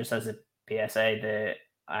to, just as a PSA, the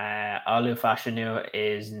Olu Fashanu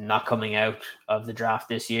is not coming out of the draft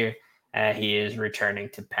this year. He is returning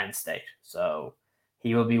to Penn State. So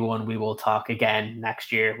he will be one we will talk again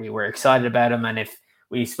next year. We were excited about him, and if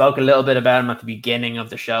we spoke a little bit about him at the beginning of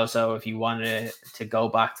the show, so if you wanted to go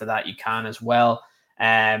back to that, you can as well.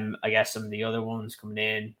 I guess some of the other ones coming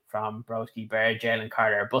in from Broski Bear, Jalen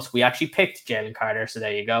Carter, Busk. We actually picked Jalen Carter, so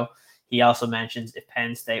there you go. He also mentions if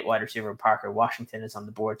Penn State wide receiver Parker Washington is on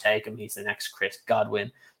the board, take him. He's the next Chris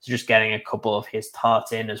Godwin. So just getting a couple of his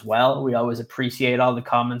thoughts in as well. We always appreciate all the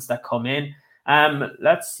comments that come in.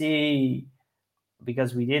 Let's see,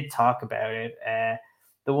 because we did talk about it.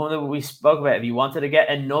 The one that we spoke about, if you wanted to get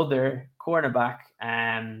another cornerback,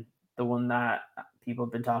 the one that people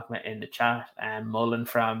have been talking about in the chat, Mullen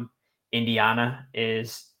from Indiana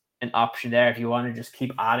is an option there if you want to just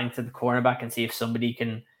keep adding to the cornerback and see if somebody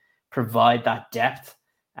can provide that depth.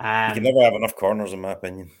 You can never have enough corners, in my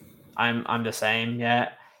opinion. I'm the same, yeah.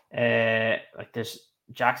 Like there's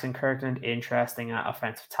Jackson Kirkland, interesting at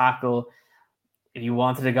offensive tackle. If you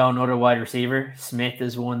wanted to go another wide receiver, Smith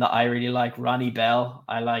is one that I really like. Ronnie Bell,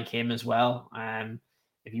 I like him as well.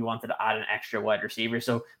 If you wanted to add an extra wide receiver.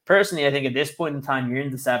 So personally, I think at this point in time, you're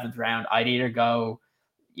in the 7th round. I'd either go,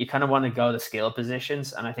 you kind of want to go the skill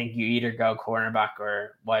positions, and I think you either go cornerback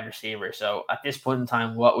or wide receiver. So at this point in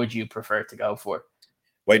time, what would you prefer to go for?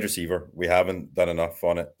 Wide receiver. We haven't done enough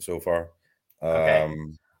on it so far. Okay,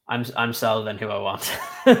 I'm sold on who I want.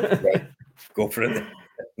 Right. Go for it.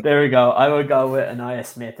 There we go. I would go with Anaya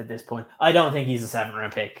Smith at this point. I don't think he's a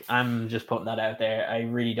 7th-round pick. I'm just putting that out there. I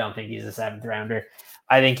really don't think he's a 7th-rounder.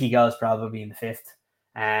 I think he goes probably in the 5th.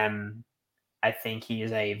 I think he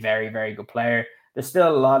is a very, very good player. There's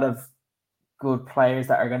still a lot of good players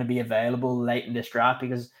that are going to be available late in this draft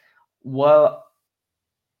because, well,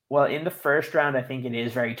 in the first round, I think it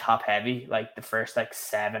is very top heavy, like the first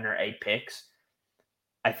 7 or 8 picks.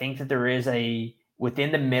 I think that there is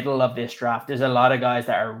within the middle of this draft, there's a lot of guys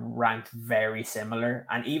that are ranked very similar.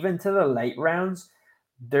 And even to the late rounds,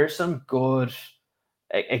 there's some good,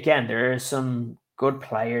 again, there are some good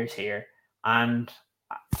players here. And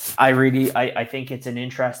I think it's an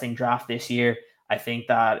interesting draft this year. I think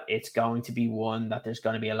that it's going to be one that there's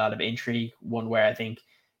going to be a lot of intrigue, one where I think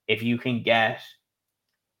if you can get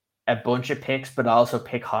a bunch of picks, but also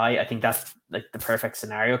pick high, I think that's like the perfect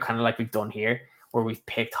scenario, kind of like we've done here, where we've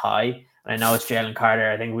picked high. And I know it's Jalen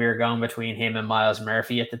Carter. I think we were going between him and Miles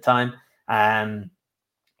Murphy at the time.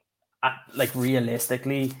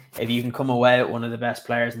 Realistically, if you can come away with one of the best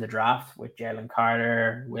players in the draft with Jalen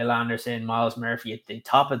Carter, Will Anderson, Miles Murphy at the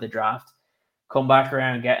top of the draft, come back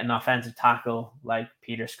around and get an offensive tackle like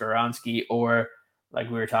Peter Skoronski, or like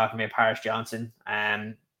we were talking about Paris Johnson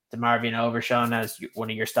and DeMarvion Overshawn as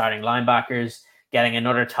one of your starting linebackers, getting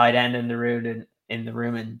another tight end in the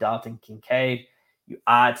room in Dalton Kincaid. You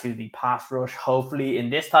add to the pass rush. Hopefully, in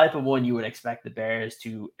this type of one, you would expect the Bears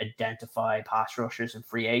to identify pass rushers in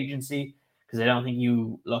free agency, because I don't think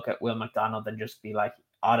you look at Will McDonald and just be like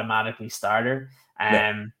automatically starter.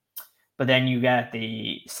 No. But then you get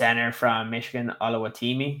the center from Michigan,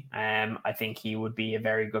 Oluwatimi. I think he would be a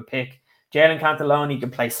very good pick. Jalen Cantalone, he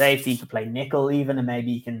can play safety, he can play nickel even, and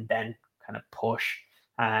maybe he can then kind of push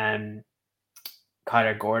Kyler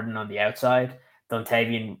Gordon on the outside.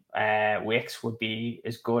 Dontavian Wicks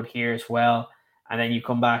is good here as well. And then you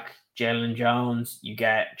come back, Jalen Jones, you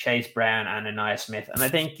get Chase Brown and Anaya Smith. And I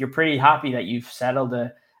think you're pretty happy that you've settled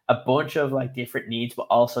a bunch of different needs, but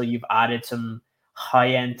also you've added some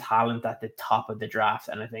high-end talent at the top of the draft.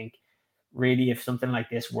 And I think really if something like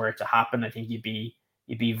this were to happen, I think you'd be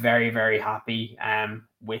very, very happy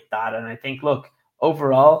with that. And I think, look,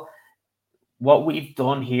 overall, what we've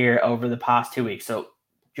done here over the past 2 weeks. So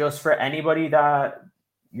just for anybody that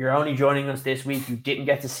you're only joining us this week, you didn't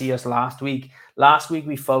get to see us last week. Last week,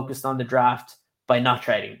 we focused on the draft by not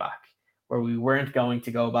trading back, where we weren't going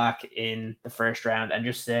to go back in the first round and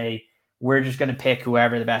just say, we're just going to pick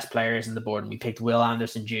whoever the best player is on the board. And we picked Will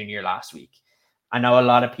Anderson Jr. last week. I know a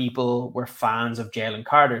lot of people were fans of Jalen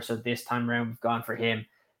Carter, so this time around, we've gone for him.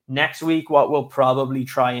 Next week, what we'll probably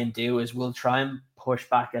try and do is we'll try and push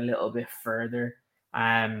back a little bit further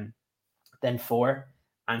than 4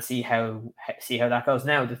 and see how that goes.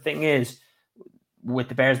 Now, the thing is, with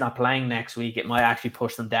the Bears not playing next week, it might actually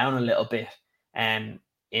push them down a little bit in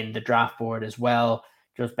the draft board as well,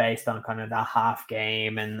 just based on kind of that half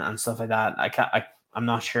game and stuff like that. I'm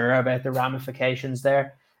not sure about the ramifications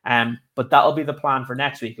there. But that'll be the plan for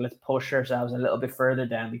next week. Let's push ourselves a little bit further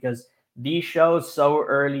down, because these shows so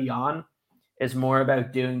early on is more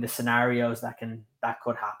about doing the scenarios that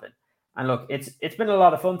could happen. And look, it's been a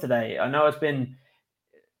lot of fun today. I know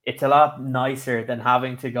it's a lot nicer than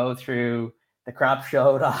having to go through the crap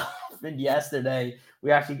show that happened yesterday.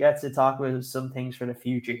 We actually get to talk about some things for the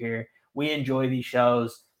future here. We enjoy these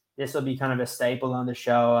shows. This will be kind of a staple on the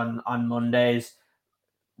show on Mondays.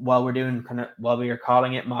 While we are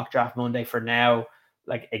calling it Mock Draft Monday for now,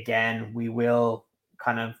 again, we will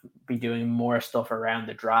kind of be doing more stuff around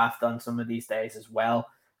the draft on some of these days as well.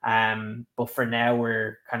 But for now,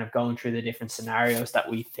 we're kind of going through the different scenarios that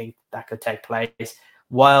we think that could take place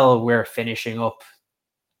while we're finishing up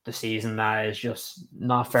the season. That is just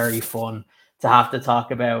not very fun to have to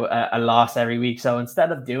talk about a loss every week. So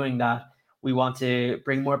instead of doing that, we want to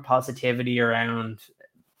bring more positivity around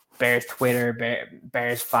Bears Twitter,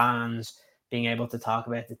 Bears fans being able to talk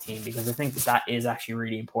about the team, because I think that is actually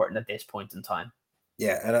really important at this point in time.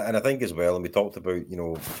 Yeah, and I think as well, and we talked about,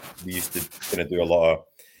 we used to kind of do a lot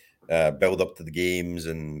of build up to the games,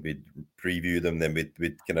 and we'd preview them, then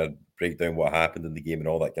we'd kind of break down what happened in the game and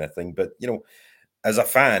all that kind of thing. But as a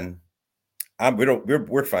fan,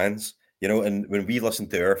 we're fans, and when we listen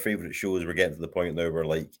to our favorite shows, we're getting to the point now where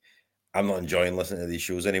I'm not enjoying listening to these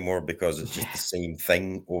shows anymore, because it's just the same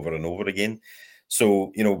thing over and over again.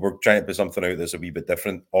 So, we're trying to put something out that's a wee bit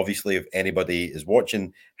different. Obviously, if anybody is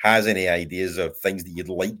watching, has any ideas of things that you'd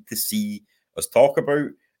like to see us talk about.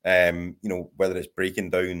 Whether it's breaking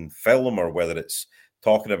down film or whether it's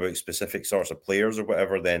talking about specific sorts of players or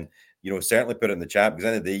whatever, then certainly put it in the chat, because at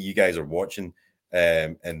the end of the day, you guys are watching,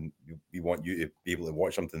 and we want you to be able to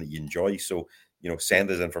watch something that you enjoy. So send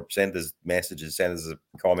us messages, send us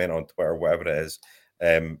a comment on Twitter, whatever it is,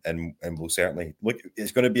 and we'll certainly look.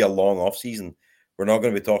 It's going to be a long off season. We're not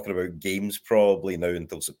going to be talking about games probably now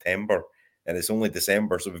until September, and it's only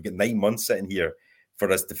December, so we've got 9 months sitting here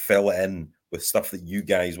for us to fill it in with stuff that you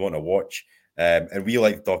guys want to watch. And we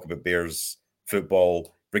like to talk about Bears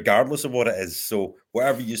football, regardless of what it is. So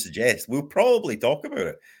whatever you suggest, we'll probably talk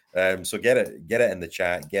about it. So get it in the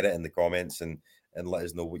chat, get it in the comments, and let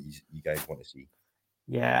us know what you guys want to see.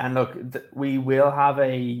 Yeah, and look, we will have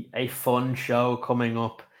a fun show coming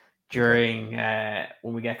up during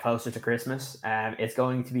when we get closer to Christmas. It's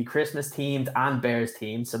going to be Christmas themed and Bears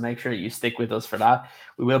themed, so make sure that you stick with us for that.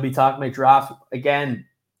 We will be talking about draft again.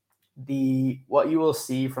 What you will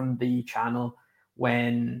see from the channel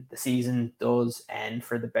when the season does end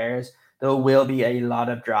for the Bears, there will be a lot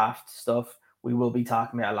of draft stuff. We will be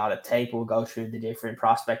talking about a lot of tape. We'll go through the different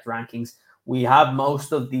prospect rankings. We have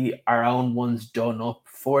most of our own ones done up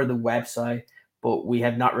for the website, but we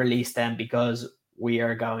have not released them because we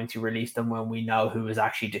are going to release them when we know who is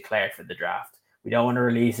actually declared for the draft. We don't want to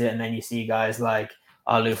release it and then you see guys like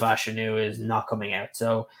Olu Fashanu is not coming out.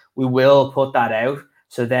 So we will put that out.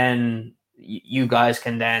 So then you guys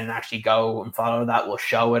can then actually go and follow that. We'll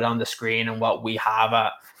show it on the screen and what we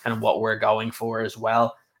have and what we're going for as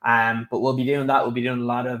well. But we'll be doing that. We'll be doing a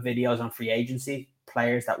lot of videos on free agency,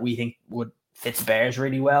 players that we think would fit the Bears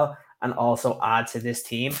really well and also add to this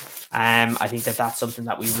team. I think that's something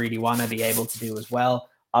that we really want to be able to do as well.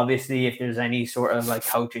 Obviously, if there's any sort of like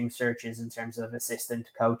coaching searches in terms of assistant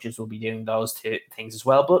coaches, we'll be doing those two things as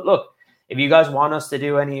well. But look, if you guys want us to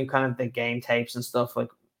do any kind of the game tapes and stuff, like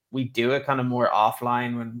we do it kind of more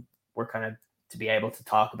offline when we're kind of to be able to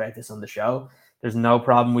talk about this on the show. There's no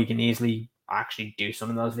problem. We can easily actually do some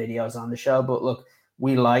of those videos on the show. But look,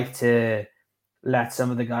 we like to let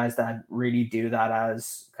some of the guys that really do that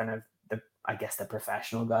as kind of the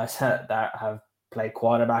professional guys that have played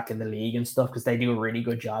quarterback in the league and stuff, because they do a really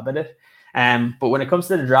good job at it. But when it comes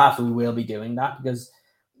to the draft, we will be doing that because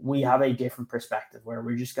we have a different perspective where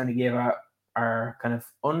we're just going to give our kind of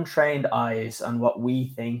untrained eyes on what we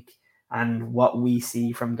think and what we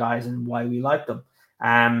see from guys and why we like them.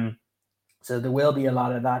 So there will be a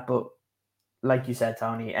lot of that. But like you said,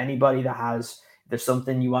 Tony, anybody that if there's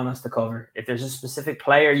something you want us to cover, if there's a specific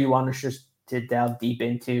player you want us just to delve deep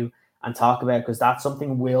into and talk about, because that's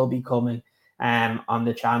something will be coming on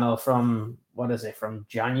the channel from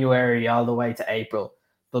January all the way to April.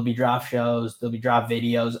 There'll be draft shows, there'll be draft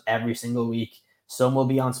videos every single week. Some will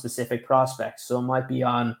be on specific prospects. Some might be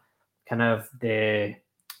on kind of the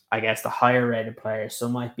higher rated players.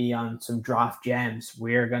 Some might be on some draft gems.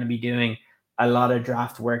 We're going to be doing a lot of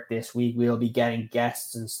draft work this week. We'll be getting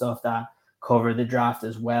guests and stuff that cover the draft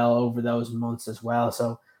as well over those months as well.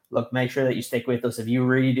 So look, make sure that you stick with us. If you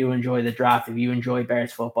really do enjoy the draft, if you enjoy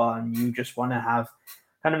Bears football and you just want to have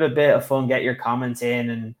kind of a bit of fun, get your comments in,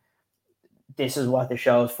 and this is what the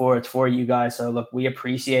show is for. It's for you guys. So look, we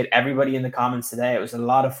appreciate everybody in the comments today. It was a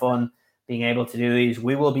lot of fun being able to do these.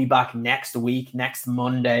 We will be back next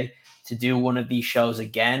Monday, to do one of these shows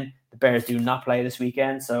again. The Bears do not play this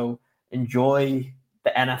weekend, so enjoy the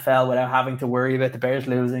NFL without having to worry about the Bears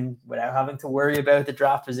losing, without having to worry about the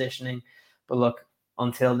draft positioning. But look,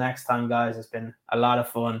 until next time, guys, it's been a lot of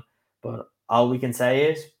fun. But all we can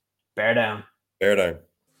say is bear down. Bear down.